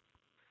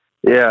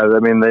 Yeah, I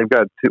mean, they've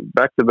got 2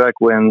 back-to-back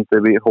wins. They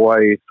beat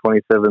Hawaii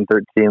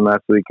 27-13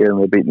 last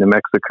weekend. They beat New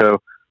Mexico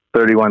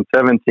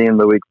 31-17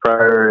 the week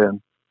prior.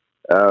 And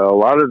a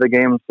lot of the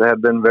games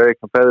have been very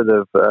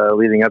competitive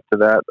leading up to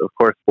that. Of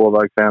course,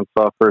 Bulldog fans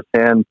saw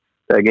firsthand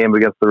that game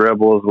against the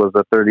Rebels was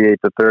a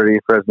 38-30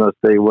 Fresno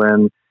State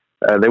win.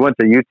 They went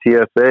to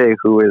UTSA,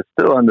 who is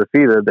still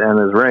undefeated and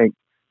is ranked.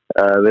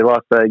 They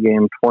lost that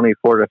game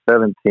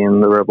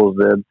 24-17, the Rebels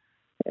did.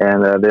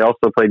 And they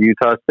also played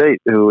Utah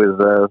State, who is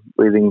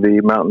leading the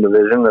Mountain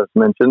Division, as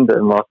mentioned,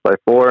 and lost by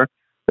 4.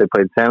 They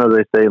played San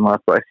Jose State and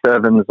lost by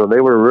 7. So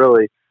they were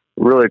really,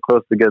 really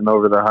close to getting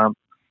over the hump.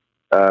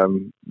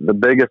 The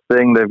biggest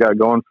thing they've got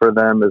going for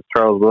them is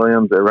Charles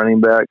Williams, a running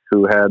back,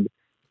 who had,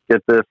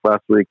 get this,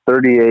 last week,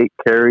 38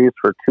 carries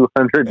for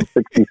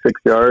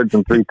 266 yards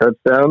and 3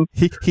 touchdowns.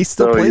 He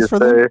still plays for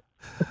them?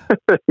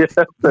 Yeah,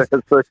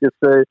 so you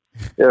say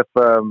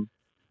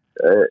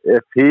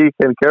if he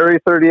can carry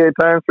 38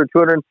 times for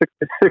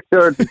 266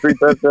 yards and 3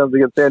 touchdowns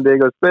against San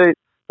Diego State,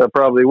 they'll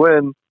probably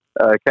win.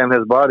 Can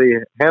his body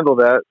handle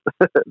that?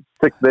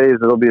 6 days,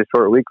 it'll be a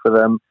short week for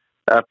them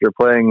after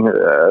playing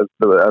as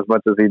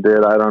much as he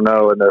did. I don't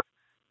know. And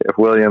if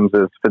Williams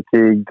is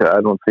fatigued,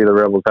 I don't see the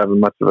Rebels having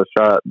much of a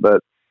shot.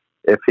 But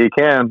if he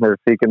can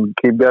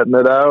keep getting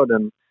it out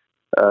and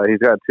He's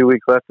got 2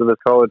 weeks left of his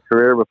college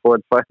career before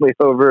it's finally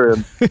over,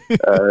 and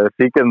if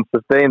he can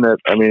sustain it,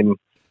 I mean,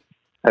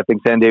 I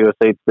think San Diego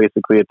State's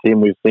basically a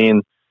team we've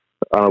seen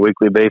on a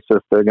weekly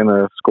basis. They're going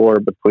to score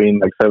between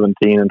like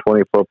 17 and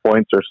 24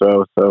 points or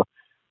so. So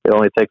it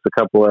only takes a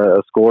couple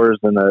of scores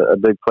and a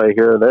big play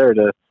here or there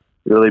to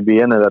really be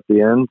in it at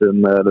the end.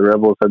 And the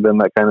Rebels have been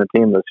that kind of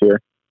team this year.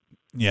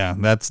 Yeah,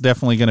 that's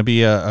definitely going to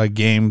be a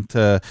game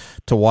to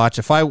watch.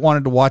 If I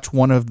wanted to watch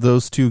one of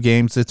those two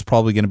games, it's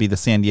probably going to be the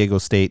San Diego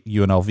State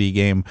UNLV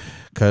game,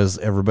 because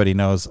everybody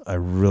knows I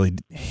really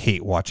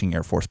hate watching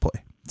Air Force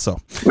play. So,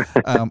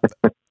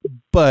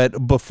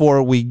 but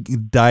before we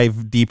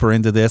dive deeper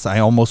into this, I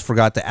almost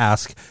forgot to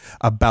ask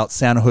about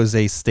San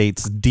Jose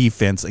State's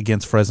defense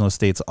against Fresno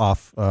State's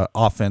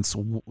offense.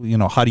 You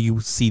know, how do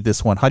you see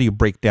this one? How do you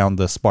break down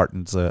the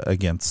Spartans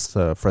against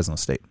Fresno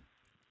State?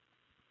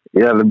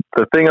 Yeah,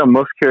 the thing I'm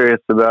most curious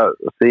about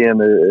seeing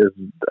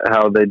is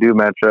how they do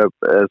match up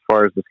as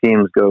far as the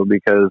schemes go,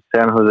 because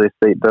San Jose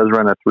State does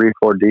run a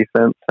 3-4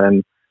 defense,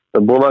 and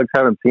the Bulldogs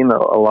haven't seen a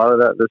lot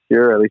of that this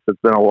year. At least it's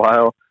been a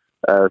while.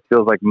 It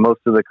feels like most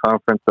of the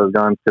conference has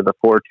gone to the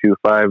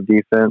 4-2-5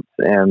 defense,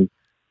 and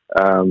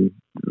I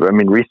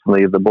mean,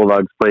 recently the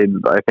Bulldogs played,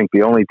 I think,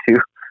 the only two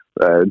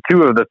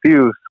of the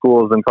few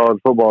schools in college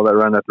football that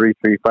run a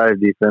 3-3-5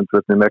 defense,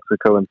 with New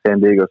Mexico and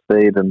San Diego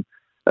State, and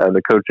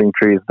the coaching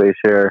trees they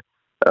share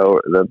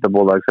that the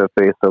Bulldogs have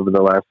faced over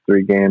the last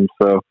 3 games.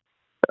 So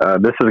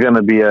this is going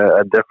to be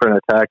a different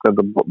attack than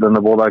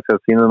the Bulldogs have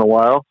seen in a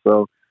while.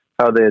 So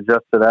how they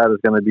adjust to that is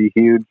going to be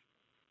huge.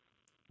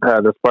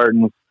 The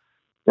Spartans,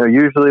 you know,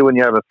 usually when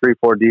you have a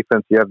 3-4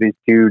 defense, you have these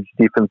huge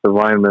defensive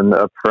linemen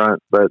up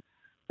front, but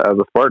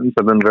the Spartans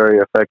have been very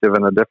effective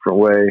in a different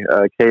way.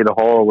 Cade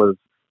Hall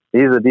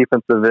he's a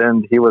defensive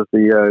end. He was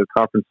the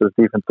conference's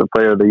defensive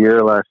player of the year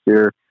last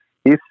year.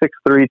 He's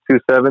 6'3",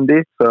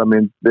 270, so I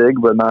mean, big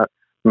but not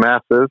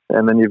massive.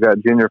 And then you've got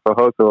Junior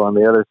Fajoko on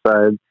the other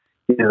side.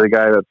 He's a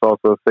guy that's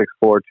also 6'4",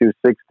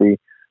 260.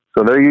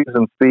 So they're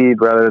using speed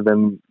rather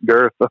than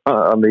girth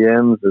on the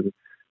ends. And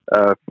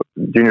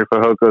Junior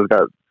Fajoko's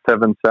got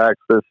 7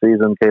 sacks this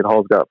season. Cade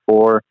Hall's got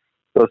 4.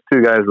 Those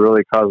two guys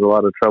really cause a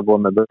lot of trouble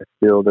in the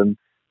backfield, and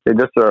they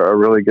just are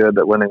really good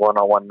at winning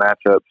one-on-one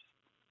matchups.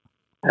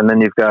 And then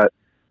you've got,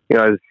 you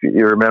know, as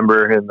you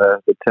remember in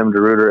the Tim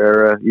DeRuyter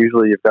era,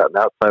 usually you've got an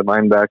outside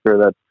linebacker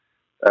that's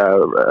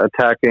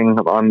attacking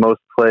on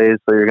most plays,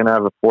 so you're going to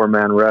have a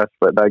 4-man rush,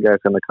 but that guy's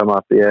going to come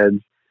off the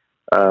edge.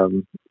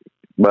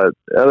 But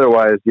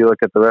otherwise, you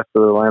look at the rest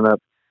of the lineup,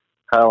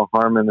 Kyle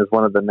Harmon is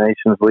one of the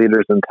nation's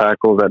leaders in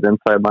tackles at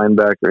inside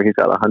linebacker. He's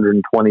got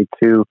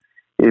 122.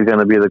 He's going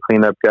to be the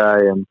cleanup guy,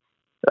 and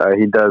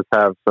he does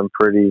have some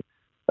pretty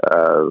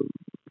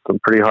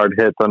hard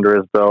hits under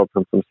his belt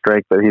and some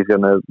strength that he's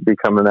going to be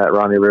coming at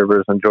Ronnie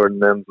Rivers and Jordan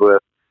Mims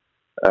with.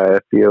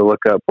 If you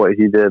look up what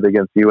he did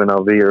against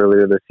UNLV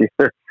earlier this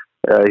year,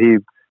 he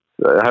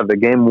had the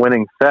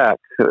game-winning sack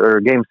or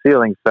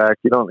game-sealing sack.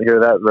 You don't hear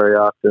that very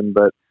often,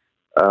 but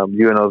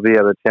UNLV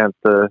had a chance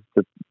to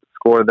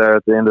score there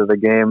at the end of the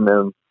game,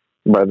 and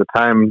by the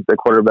time the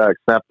quarterback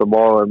snapped the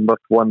ball and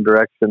looked one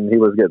direction, he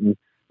was getting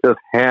just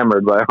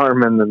hammered by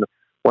Harmon, and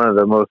one of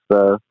the most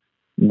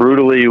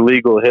brutally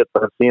illegal hits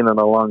I've seen in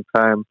a long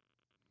time.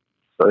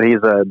 So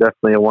he's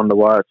definitely a one to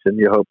watch, and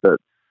you hope that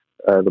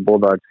the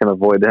Bulldogs can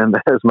avoid him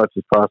as much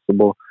as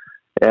possible.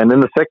 And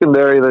in the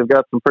secondary, they've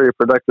got some pretty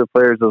productive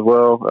players as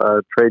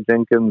well. Trey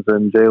Jenkins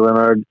and Jay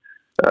Leonard,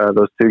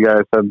 those two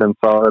guys have been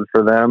solid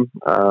for them.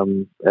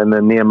 And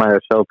then Nehemiah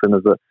Shelton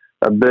is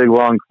a big,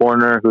 long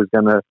corner who's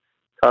going to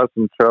cause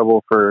some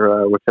trouble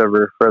for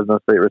whichever Fresno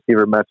State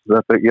receiver matches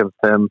up against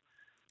him.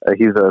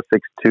 He's a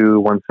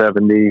 6'2",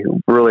 170,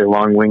 really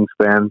long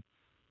wingspan.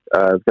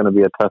 It's going to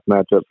be a tough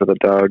matchup for the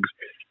Dogs.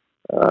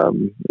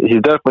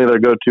 He's definitely their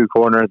go-to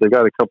corner. They've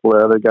got a couple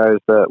of other guys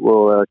that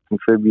will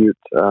contribute.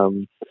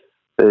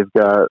 They've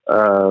got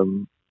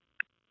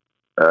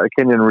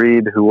Kenyon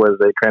Reed, who was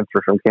a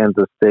transfer from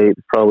Kansas State,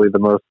 probably the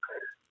most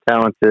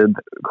talented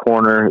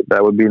corner.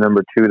 That would be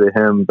number 2 to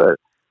him, but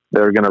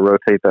they're going to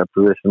rotate that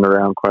position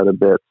around quite a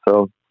bit.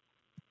 So,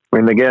 I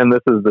mean, again,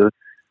 this is the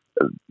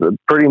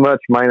pretty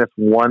much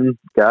 -1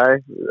 guy,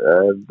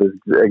 the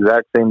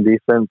exact same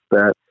defense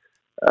that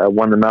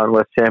won the Mountain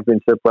West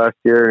Championship last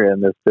year,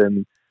 and it's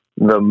been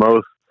the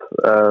most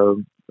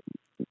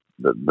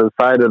the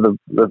side of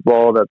the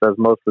ball that has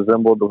most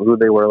resembled who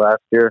they were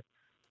last year.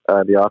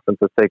 The offense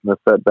has taken a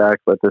step back,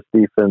 but this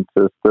defense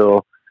is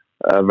still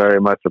very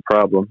much a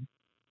problem.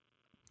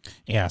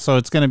 Yeah, so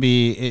it's going to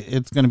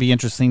be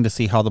interesting to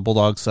see how the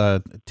Bulldogs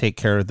take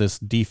care of this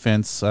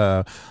defense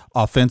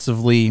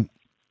offensively.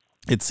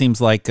 It seems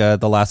like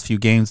the last few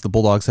games the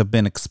Bulldogs have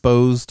been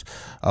exposed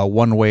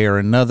one way or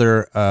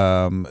another.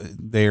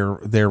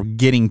 They're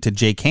getting to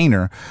Jake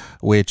Haener,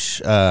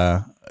 which is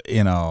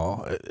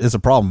a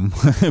problem.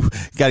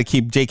 Got to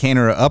keep Jake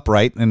Haener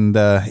upright and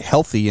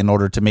healthy in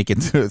order to make it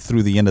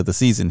through the end of the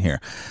season here.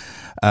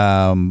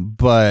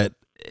 But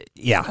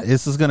yeah,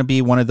 this is going to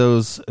be one of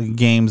those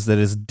games that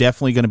is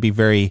definitely going to be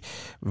very,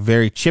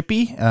 very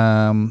chippy.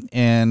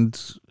 And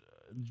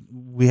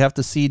we have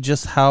to see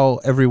just how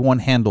everyone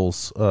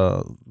handles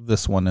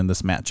this one in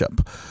this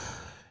matchup.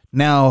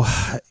 Now,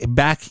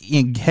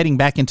 heading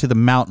back into the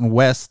Mountain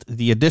West,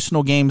 the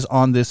additional games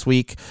on this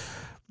week,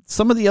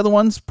 some of the other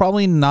ones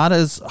probably not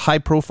as high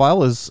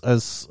profile as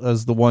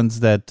the ones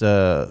that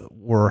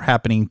were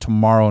happening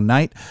tomorrow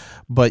night,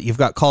 but you've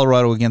got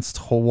Colorado against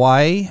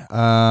Hawaii,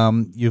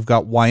 you've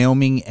got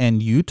Wyoming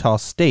and Utah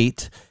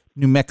State,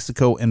 New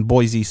Mexico and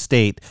Boise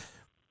State.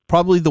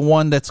 Probably the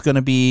one that's going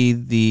to be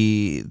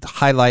the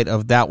highlight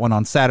of that one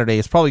on Saturday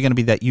is probably going to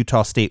be that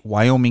Utah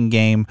State-Wyoming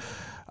game.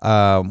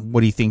 What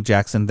do you think,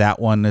 Jackson? That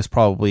one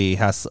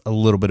has a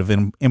little bit of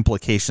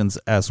implications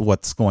as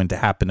what's going to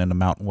happen in the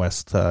Mountain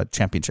West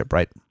championship,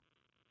 right?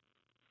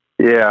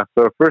 Yeah,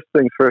 so first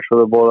things first for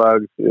the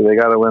Bulldogs, they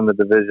got to win the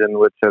division,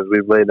 which, as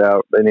we've laid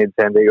out, they need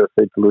San Diego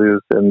State to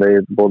lose, and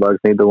the Bulldogs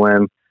need to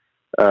win.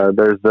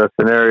 There's a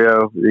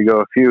scenario, you go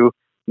a few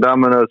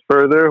dominoes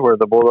further, where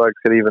the Bulldogs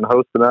could even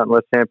host the Mountain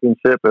West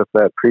Championship if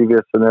that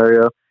previous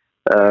scenario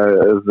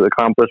is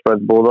accomplished by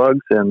the Bulldogs.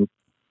 And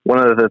one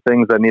of the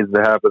things that needs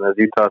to happen is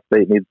Utah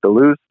State needs to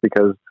lose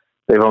because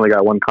they've only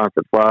got one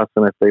conference loss,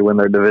 and if they win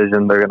their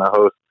division, they're going to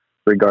host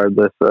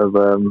regardless of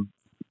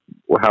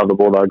how the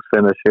Bulldogs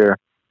finish here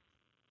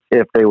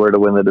if they were to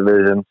win the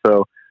division.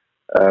 So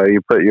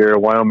you put your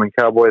Wyoming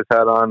Cowboys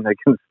hat on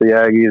against the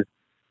Aggies.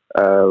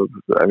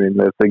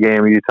 It's a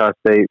game Utah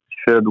State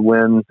should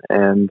win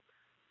and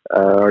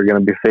are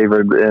going to be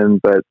favored in,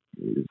 but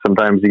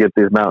sometimes you get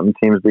these mountain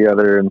teams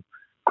together and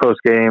close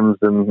games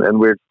and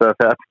weird stuff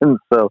happens.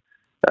 So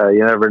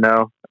you never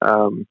know.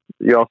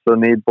 You also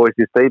need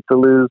Boise State to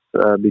lose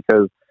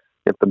because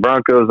if the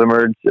Broncos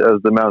emerge as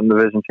the Mountain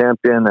Division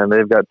champion and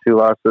they've got 2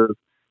 losses,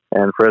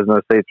 and Fresno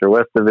State's your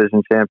West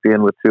Division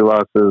champion with 2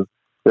 losses,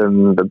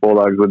 then the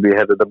Bulldogs would be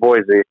headed to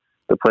Boise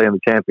to play in the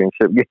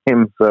championship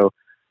game. So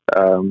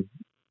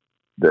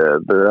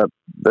they've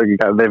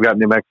got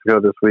New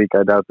Mexico this week.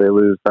 I doubt they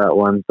lose that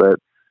one, but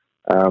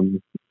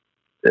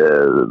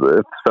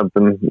if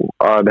something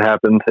odd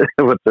happened, it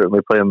would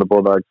certainly play in the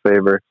Bulldogs'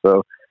 favor.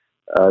 So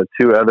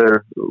 2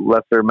 other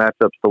lesser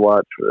matchups to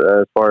watch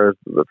as far as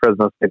the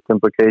Fresno State's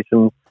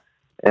implications.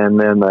 And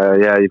then,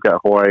 you've got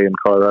Hawaii and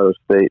Colorado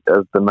State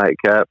as the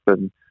nightcap.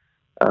 And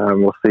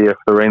we'll see if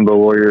the Rainbow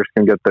Warriors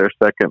can get their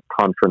second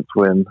conference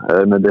win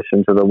in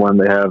addition to the one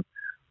they have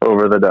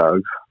over the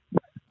Dogs.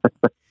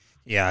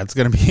 Yeah, it's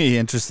going to be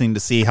interesting to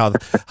see how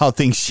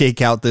things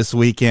shake out this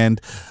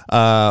weekend.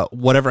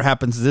 Whatever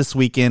happens this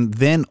weekend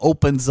then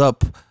opens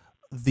up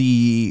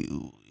the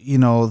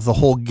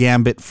whole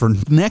gambit for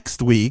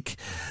next week.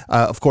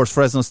 Of course,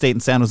 Fresno State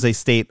and San Jose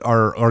State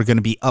are going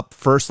to be up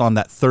first on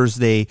that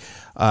Thursday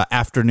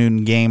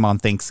afternoon game on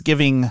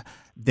Thanksgiving.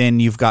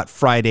 Then you've got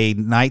Friday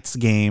night's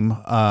game,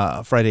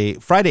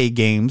 Friday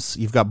games.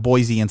 You've got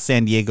Boise and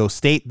San Diego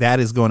State.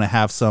 That is going to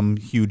have some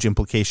huge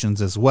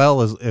implications as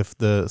well, as if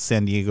the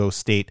San Diego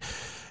State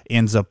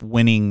ends up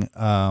winning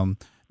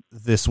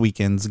this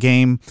weekend's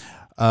game.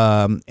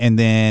 And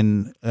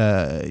then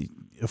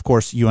of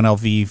course,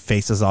 UNLV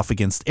faces off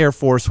against Air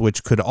Force,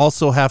 which could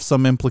also have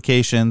some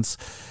implications.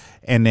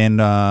 And then,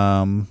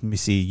 let me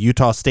see,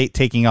 Utah State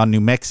taking on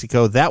New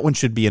Mexico. That one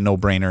should be a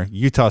no-brainer.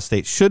 Utah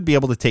State should be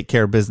able to take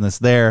care of business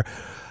there,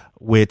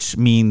 which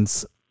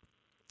means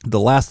the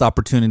last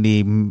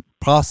opportunity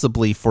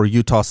possibly for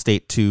Utah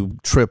State to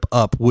trip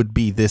up would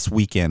be this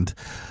weekend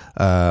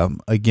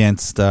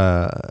against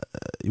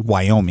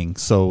Wyoming.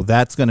 So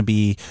that's going to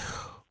be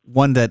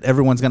one that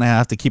everyone's going to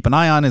have to keep an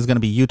eye on, is going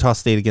to be Utah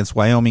State against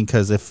Wyoming,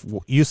 because if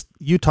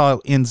Utah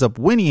ends up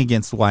winning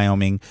against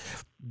Wyoming,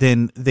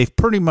 then they've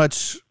pretty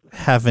much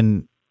have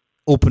an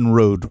open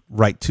road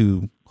right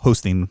to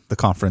hosting the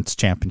conference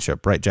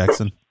championship, right,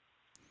 Jackson?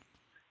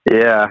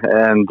 Yeah,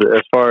 and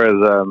as far as,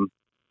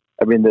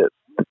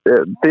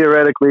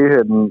 theoretically,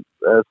 and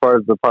as far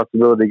as the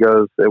possibility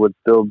goes, it would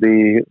still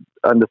be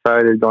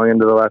undecided going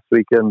into the last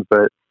weekend,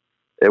 but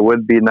it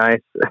would be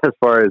nice as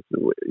far as,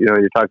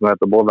 you're talking about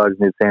the Bulldogs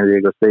need San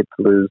Diego State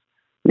to lose.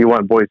 You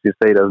want Boise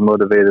State as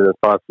motivated as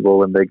possible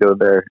when they go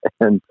there.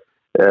 And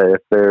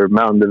if their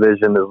Mountain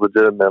Division is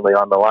legitimately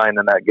on the line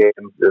in that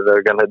game,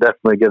 they're going to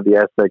definitely give the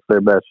Aztecs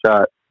their best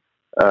shot.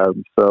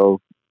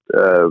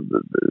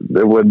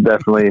 It would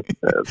definitely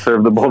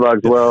serve the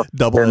Bulldogs well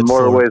in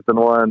more ways than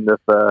one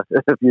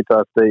if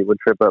Utah State would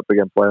trip up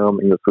against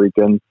Wyoming this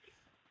weekend.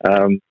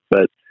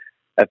 But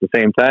at the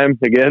same time,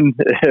 again,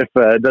 if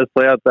it does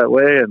play out that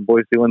way and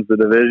Boise wins the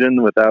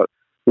division without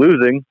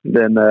losing,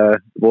 then the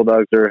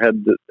Bulldogs are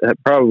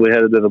probably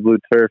headed to the blue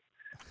turf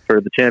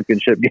for the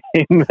championship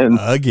game. And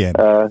again,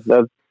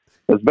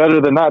 that's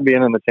better than not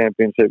being in the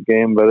championship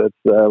game, but it's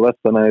less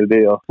than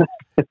ideal.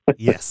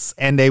 Yes,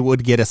 and they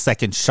would get a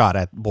second shot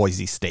at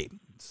Boise State.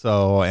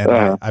 So,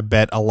 and I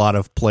bet a lot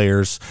of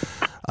players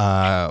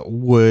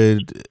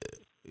would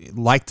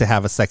like to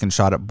have a second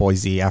shot at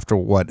Boise after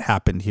what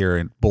happened here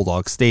in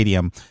Bulldog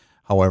Stadium.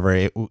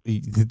 However,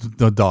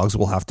 the Dogs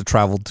will have to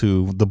travel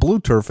to the blue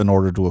turf in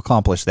order to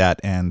accomplish that,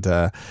 and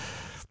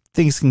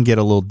things can get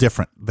a little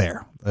different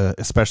there,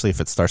 especially if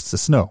it starts to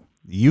snow.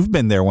 You've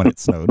been there when it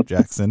snowed,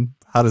 Jackson.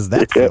 How does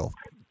that feel?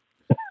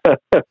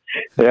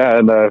 Yeah,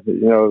 and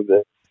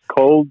it's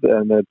cold,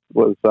 and it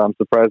was. I'm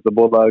surprised the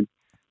Bulldogs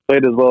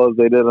played as well as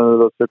they did under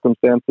those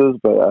circumstances.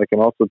 But I can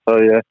also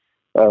tell you,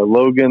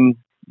 Logan,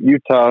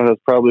 Utah is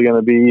probably going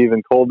to be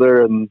even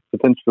colder and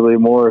potentially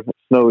more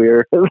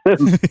snowier than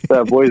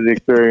that Boise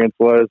experience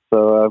was.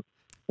 So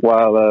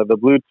while the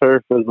blue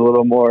turf is a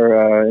little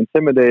more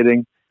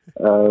intimidating,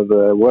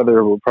 the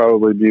weather will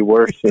probably be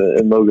worse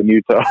in Logan,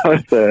 Utah,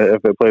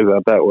 if it plays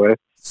out that way.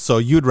 So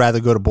you'd rather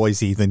go to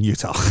Boise than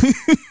Utah.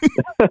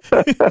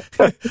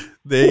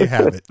 There you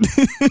have it.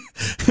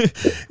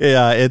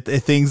 Yeah,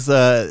 things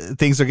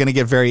are going to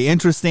get very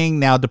interesting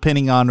now,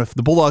 depending on if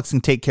the Bulldogs can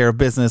take care of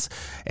business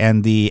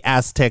and the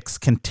Aztecs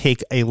can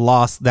take a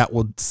loss. That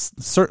would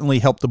certainly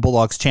help the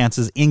Bulldogs'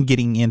 chances in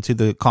getting into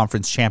the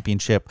conference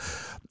championship.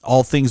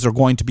 All things are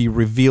going to be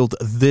revealed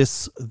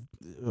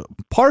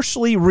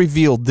partially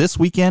revealed this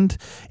weekend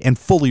and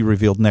fully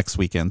revealed next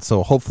weekend.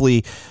 So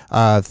hopefully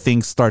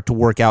things start to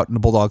work out in the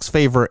Bulldogs'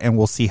 favor, and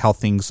we'll see how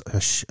things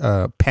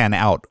pan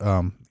out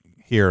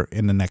here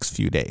in the next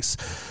few days.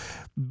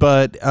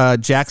 But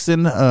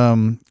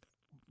Jackson,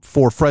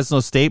 for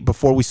Fresno State,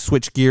 before we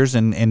switch gears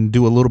and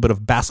do a little bit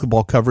of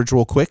basketball coverage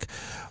real quick,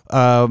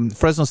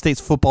 Fresno State's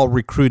football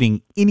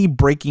recruiting, any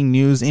breaking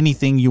news,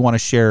 anything you want to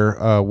share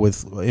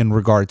in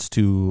regards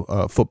to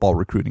football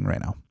recruiting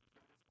right now?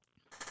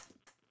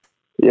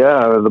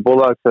 Yeah, the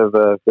Bulldogs have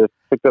they've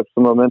picked up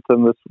some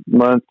momentum this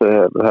month. They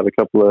have had a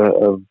couple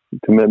of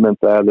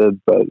commitments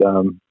added, but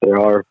they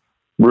are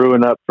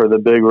brewing up for the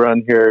big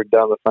run here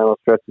down the final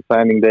stretch of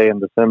signing day in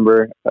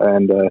December,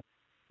 and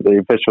the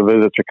official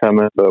visits are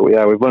coming. But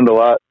yeah, we've learned a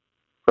lot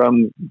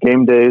from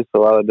game days. A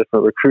lot of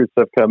different recruits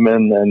have come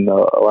in, and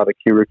a lot of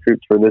key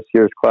recruits for this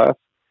year's class.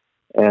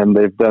 And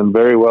they've done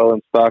very well in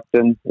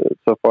Stockton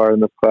so far in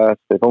this class.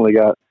 They've only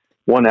got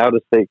one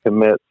out-of-state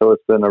commit, so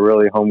it's been a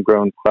really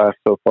homegrown class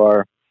so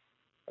far.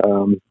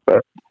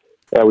 But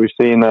yeah, we've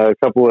seen a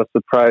couple of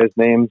surprise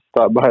names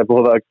stop by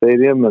Bulldog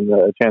Stadium, and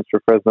a chance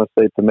for Fresno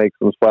State to make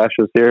some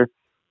splashes here.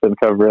 Been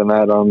covering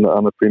that on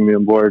the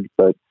premium board,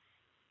 but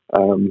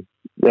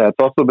yeah, it's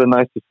also been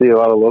nice to see a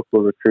lot of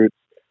local recruits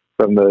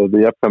from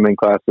the upcoming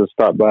classes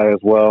stop by as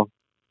well.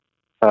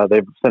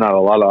 They've sent out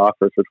a lot of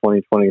offers for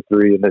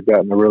 2023, and they've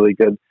gotten a really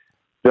good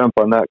jump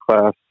on that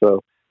class.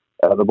 So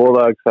the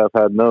Bulldogs have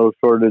had no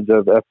shortage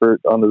of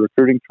effort on the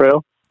recruiting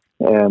trail.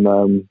 And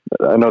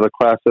I know the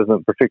class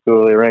isn't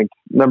particularly ranked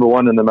number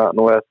one in the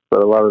Mountain West,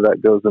 but a lot of that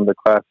goes into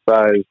class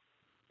size.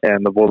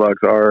 And the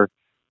Bulldogs are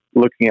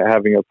looking at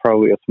having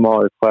probably a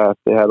smaller class.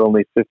 They had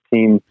only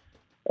 15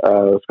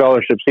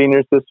 scholarship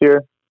seniors this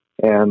year.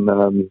 And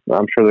I'm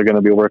sure they're going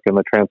to be working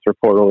the transfer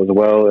portal as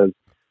well, as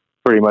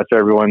pretty much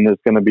everyone is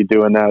going to be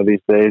doing now these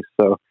days.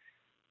 So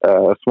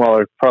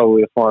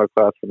probably a smaller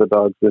class for the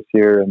Dogs this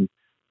year. And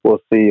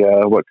we'll see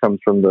what comes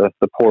from the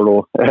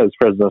portal as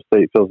Fresno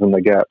State fills in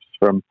the gaps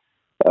from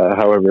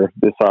however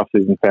this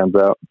offseason pans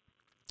out.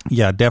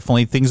 Yeah,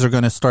 definitely. Things are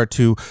going to start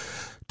to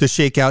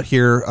shake out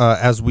here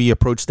as we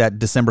approach that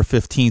December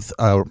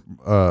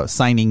 15th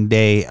signing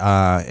day,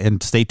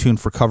 and stay tuned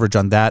for coverage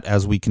on that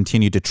as we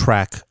continue to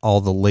track all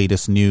the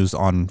latest news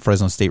on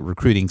Fresno State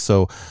recruiting.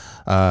 So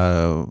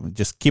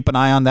just keep an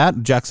eye on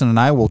that. Jackson and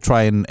I will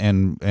try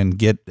and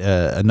get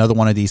another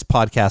one of these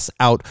podcasts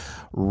out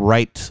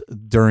right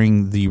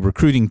during the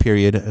recruiting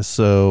period,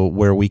 so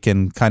where we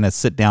can kind of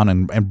sit down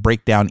and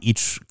break down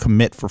each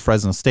commit for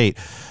Fresno State.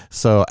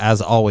 So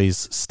as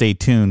always, stay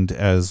tuned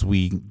as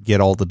we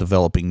get all the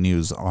developing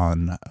news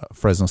on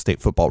Fresno State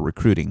football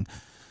recruiting.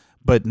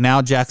 But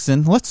now,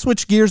 Jackson, let's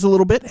switch gears a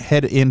little bit,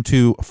 head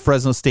into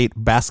Fresno State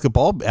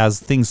basketball as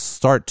things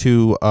start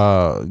to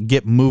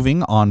get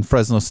moving on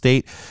Fresno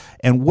State.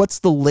 And what's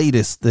the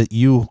latest that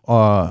you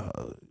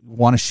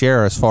want to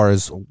share as far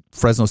as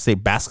Fresno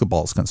State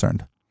basketball is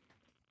concerned?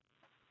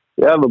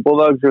 Yeah, the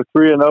Bulldogs are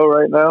 3-0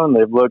 right now, and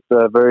they've looked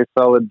very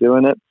solid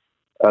doing it.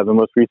 The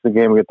most recent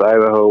game against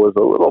Idaho was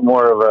a little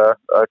more of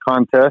a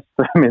contest.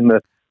 I mean,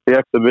 the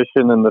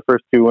exhibition and the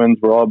first two wins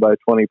were all by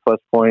 20-plus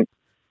points.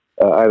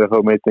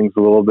 Idaho made things a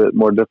little bit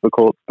more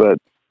difficult, but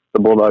the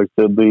Bulldogs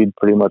did lead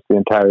pretty much the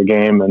entire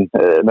game, and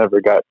it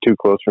never got too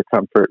close for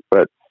comfort.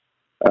 But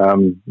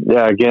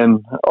yeah,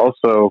 again,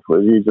 also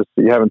you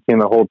haven't seen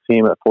the whole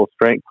team at full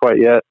strength quite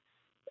yet.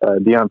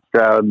 Deion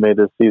Stroud made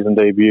his season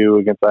debut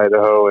against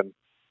Idaho and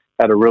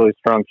had a really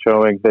strong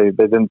showing. They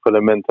didn't put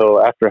him in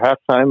until after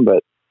halftime,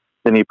 but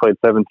then he played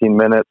 17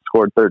 minutes,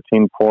 scored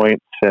 13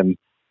 points, and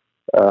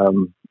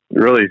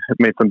really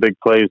made some big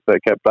plays that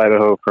kept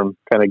Idaho from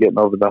kind of getting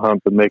over the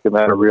hump and making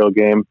that a real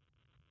game.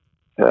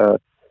 The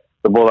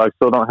Bulldogs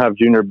still don't have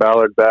Junior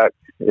Ballard back.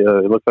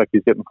 It looks like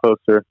he's getting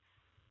closer.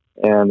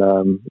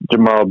 And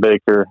Jamal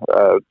Baker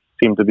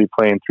seemed to be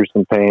playing through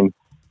some pain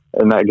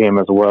in that game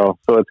as well.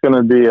 So it's going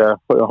to be,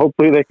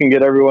 hopefully they can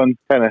get everyone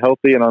kind of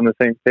healthy and on the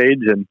same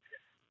page. And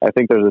I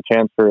think there's a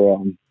chance for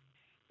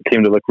the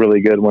team to look really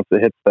good once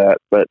it hits that.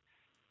 But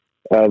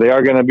they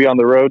are going to be on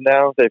the road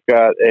now. They've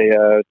got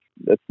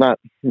it's not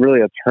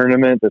really a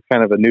tournament. It's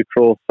kind of a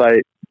neutral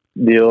site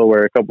deal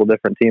where a couple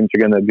different teams are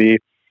going to be.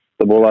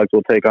 The Bulldogs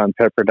will take on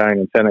Pepperdine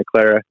and Santa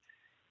Clara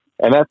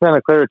And that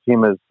Santa Clara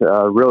team is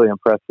really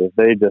impressive.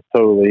 They just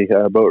totally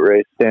boat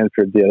raced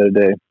Stanford the other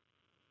day.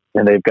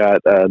 And they've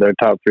got their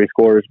top 3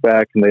 scorers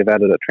back, and they've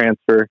added a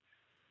transfer.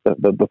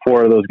 The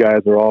 4 of those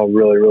guys are all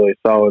really, really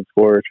solid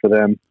scorers for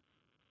them.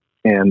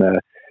 And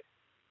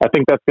I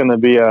think that's going to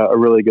be a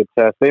really good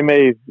test. They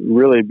may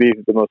really be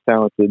the most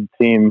talented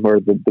team, or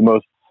the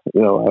most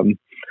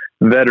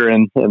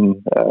veteran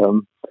and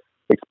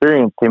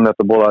experienced team that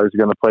the Bulldogs are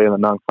going to play in the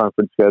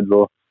non-conference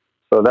schedule.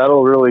 So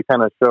that'll really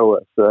kind of show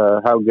us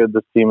how good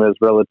this team is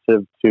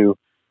relative to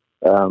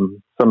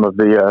some of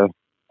the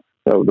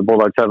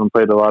Bulldogs haven't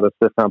played a lot of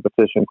stiff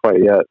competition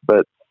quite yet,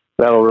 but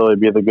that'll really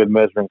be the good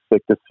measuring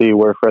stick to see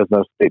where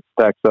Fresno State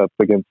stacks up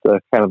against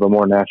kind of a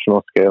more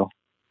national scale.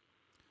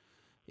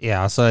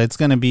 Yeah, so it's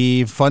going to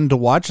be fun to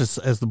watch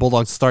as the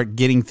Bulldogs start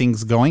getting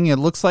things going. It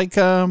looks like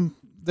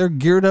they're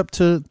geared up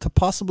to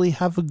possibly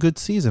have a good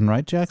season,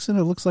 right, Jackson?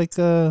 It looks like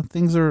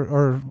things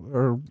are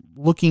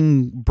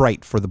looking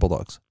bright for the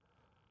Bulldogs.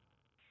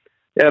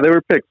 Yeah, they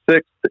were picked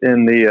 6th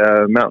in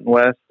the Mountain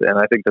West, and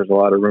I think there's a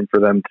lot of room for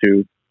them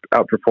to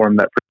outperform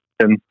that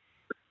prediction.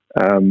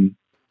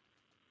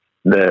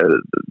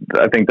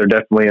 I think they're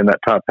definitely in that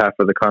top half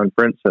of the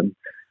conference, and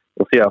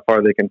we'll see how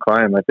far they can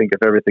climb. I think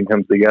if everything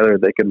comes together,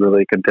 they could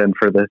really contend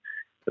for the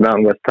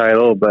Mountain West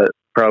title, but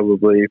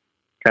probably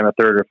kind of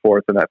 3rd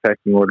or 4th in that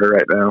pecking order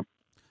right now.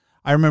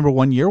 I remember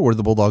one year where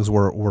the Bulldogs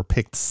were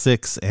picked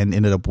 6th and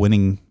ended up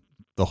winning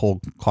the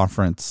whole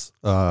conference.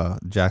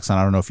 Jackson,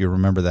 I don't know if you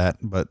remember that,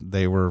 but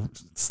they were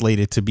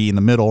slated to be in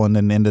the middle and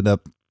then ended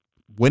up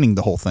winning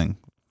the whole thing.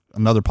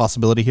 Another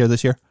possibility here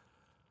this year?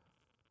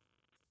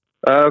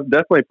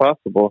 Definitely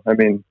possible. I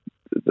mean,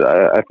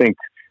 I think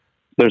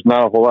there's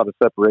not a whole lot of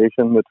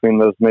separation between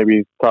those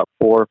maybe top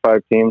 4 or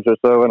 5 teams or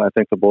so, and I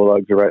think the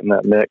Bulldogs are right in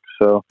that mix.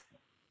 So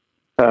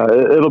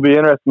it'll be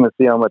interesting to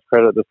see how much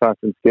credit this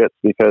conference gets,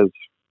 because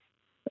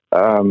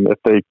if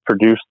they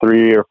produce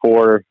 3 or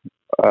 4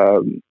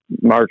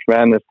 March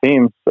Madness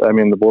teams, I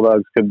mean, the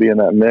Bulldogs could be in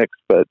that mix,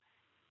 but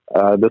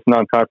this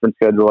non-conference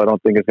schedule I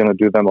don't think is going to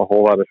do them a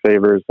whole lot of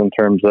favors in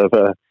terms of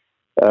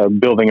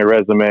building a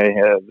resume.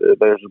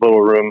 There's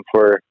little room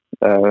for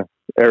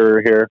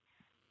error here.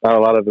 Not a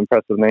lot of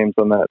impressive names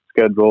on that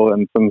schedule,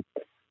 and some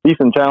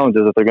decent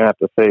challenges that they're going to have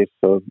to face.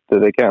 So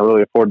they can't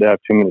really afford to have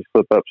too many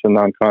slip-ups in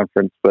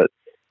non-conference. But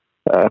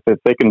if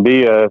they can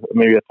be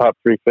maybe a top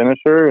 3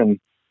 finisher and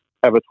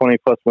have a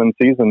 20-plus win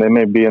season, they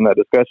may be in that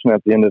discussion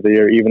at the end of the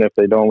year, even if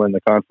they don't win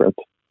the conference.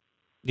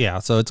 Yeah,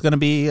 so it's going to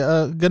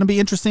be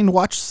interesting to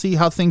watch, see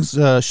how things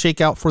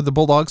shake out for the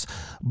Bulldogs.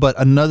 But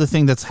another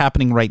thing that's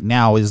happening right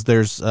now is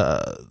there's,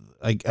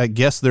 I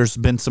guess there's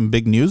been some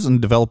big news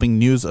and developing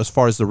news as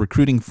far as the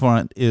recruiting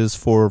front is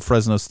for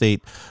Fresno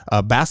State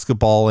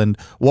basketball. And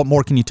what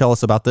more can you tell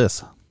us about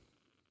this?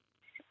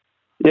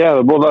 Yeah,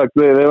 the Bulldogs,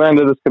 they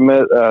landed this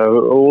commit a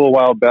little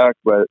while back,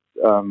 but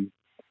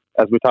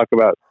as we talk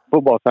about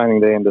football signing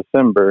day in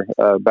December,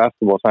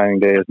 basketball signing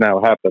day has now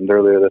happened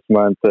earlier this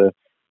month.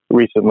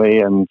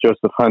 Recently, and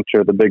Joseph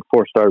Hunter, the big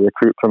 4-star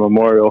recruit from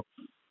Memorial,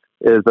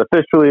 is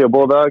officially a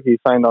Bulldog. He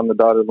signed on the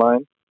dotted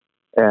line,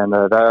 and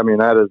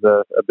that is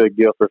a big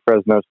deal for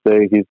Fresno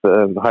State. He's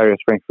the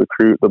highest ranked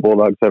recruit the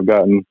Bulldogs have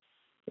gotten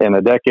in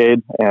a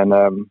decade, and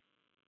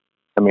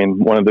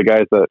one of the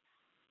guys that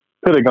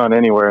could have gone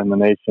anywhere in the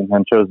nation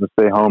and chose to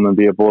stay home and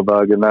be a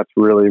Bulldog, and that's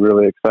really,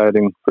 really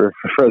exciting for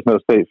Fresno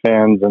State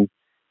fans. And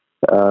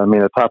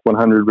a top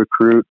 100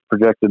 recruit,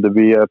 projected to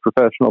be a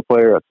professional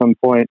player at some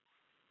point.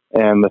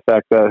 And the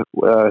fact that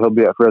he'll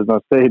be at Fresno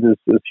State is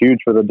huge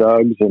for the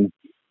Dogs. And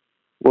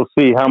we'll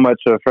see how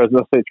much of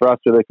Fresno State's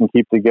roster they can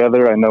keep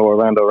together. I know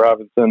Orlando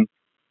Robinson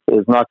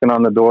is knocking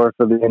on the door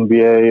for the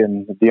NBA,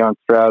 and Deion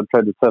Stroud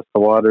tried to test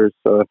the waters.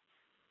 So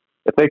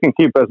if they can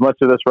keep as much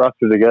of this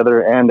roster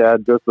together and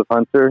add Joseph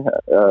Hunter,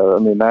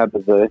 that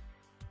is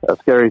a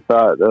scary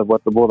thought of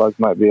what the Bulldogs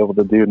might be able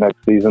to do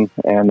next season.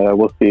 And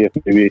we'll see if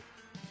maybe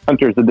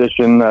Hunter's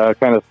addition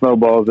kind of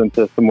snowballs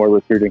into some more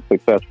recruiting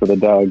success for the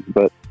Dogs.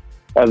 But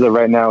as of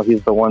right now,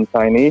 he's the one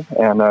signee,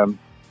 and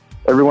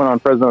everyone on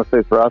Fresno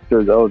State's roster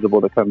is eligible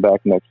to come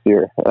back next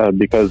year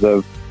because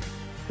of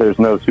there's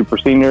no super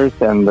seniors,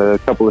 and the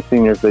couple of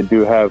seniors they do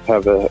have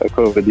a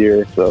COVID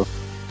year. So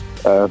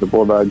the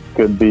Bulldogs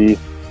could be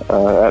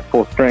at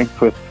full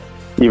strength with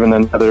even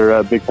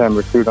another big-time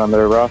recruit on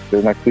their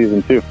roster next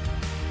season, too.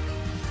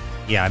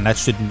 Yeah, and that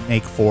should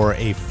make for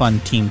a fun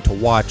team to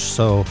watch.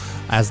 So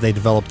as they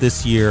develop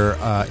this year,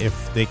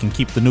 if they can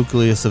keep the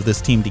nucleus of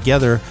this team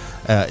together,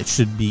 it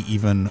should be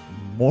even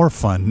more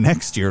fun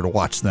next year to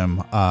watch them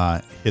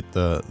hit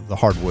the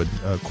hardwood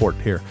court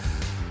here.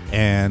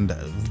 And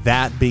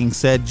that being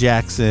said,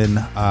 Jackson,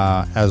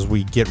 as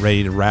we get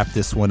ready to wrap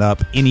this one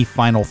up, any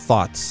final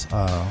thoughts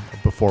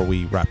before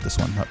we wrap this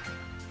one up?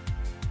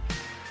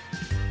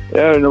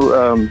 Yeah,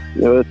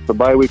 it's the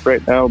bye week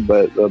right now,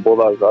 but the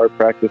Bulldogs are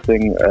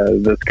practicing.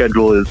 The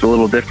schedule is a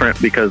little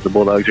different because the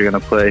Bulldogs are going to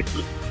play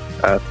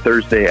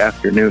Thursday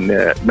afternoon.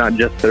 Not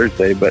just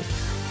Thursday, but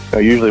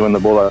usually when the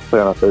Bulldogs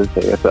play on a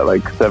Thursday, it's at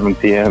like 7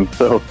 p.m.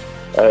 So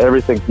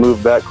everything's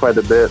moved back quite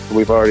a bit.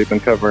 We've already been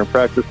covering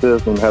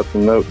practices and have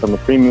some notes on the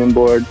premium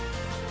board,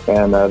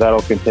 and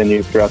that'll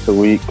continue throughout the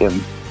week.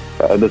 And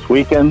this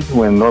weekend,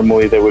 when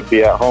normally they would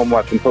be at home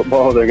watching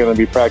football, they're going to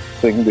be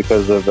practicing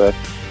because of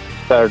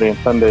Saturday and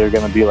Sunday are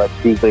going to be like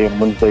Tuesday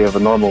and Wednesday of a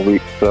normal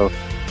week. So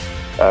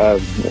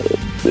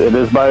it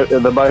is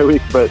the bye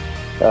week, but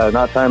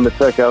not time to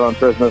check out on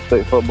Fresno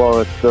State football.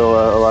 It's still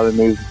a lot of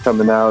news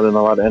coming out, and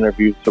a lot of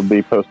interviews will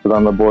be posted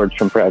on the boards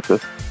from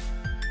practice.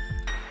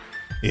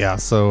 Yeah,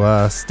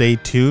 so stay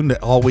tuned.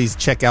 Always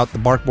check out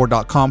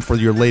thebarkboard.com for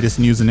your latest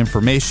news and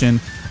information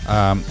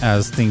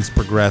as things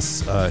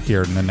progress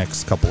here in the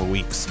next couple of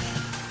weeks.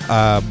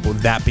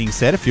 With that being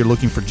said, if you're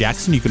looking for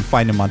Jackson, you can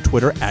find him on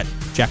Twitter at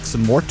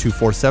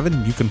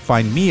JacksonMoore247. You can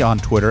find me on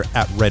Twitter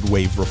at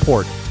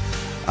RedWaveReport.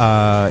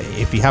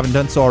 If you haven't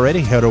done so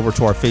already, head over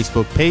to our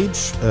Facebook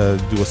page,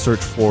 do a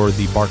search for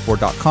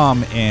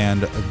thebarkboard.com,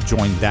 and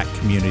join that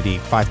community,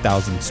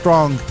 5,000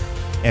 strong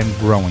and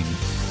growing.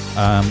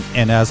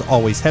 And as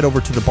always, head over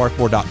to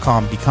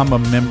thebarkboard.com, become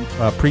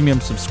a premium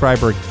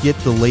subscriber, get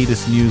the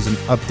latest news and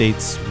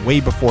updates way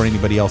before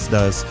anybody else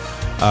does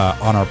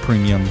on our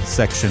premium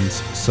sections.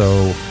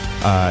 So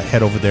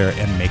head over there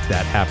and make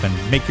that happen.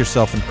 Make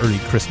yourself an early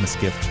Christmas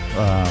gift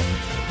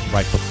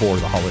right before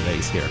the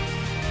holidays here.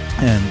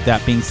 And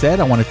that being said,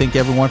 I want to thank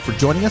everyone for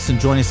joining us, and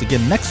join us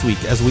again next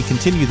week as we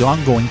continue the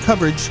ongoing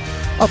coverage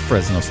of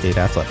Fresno State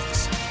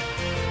athletics.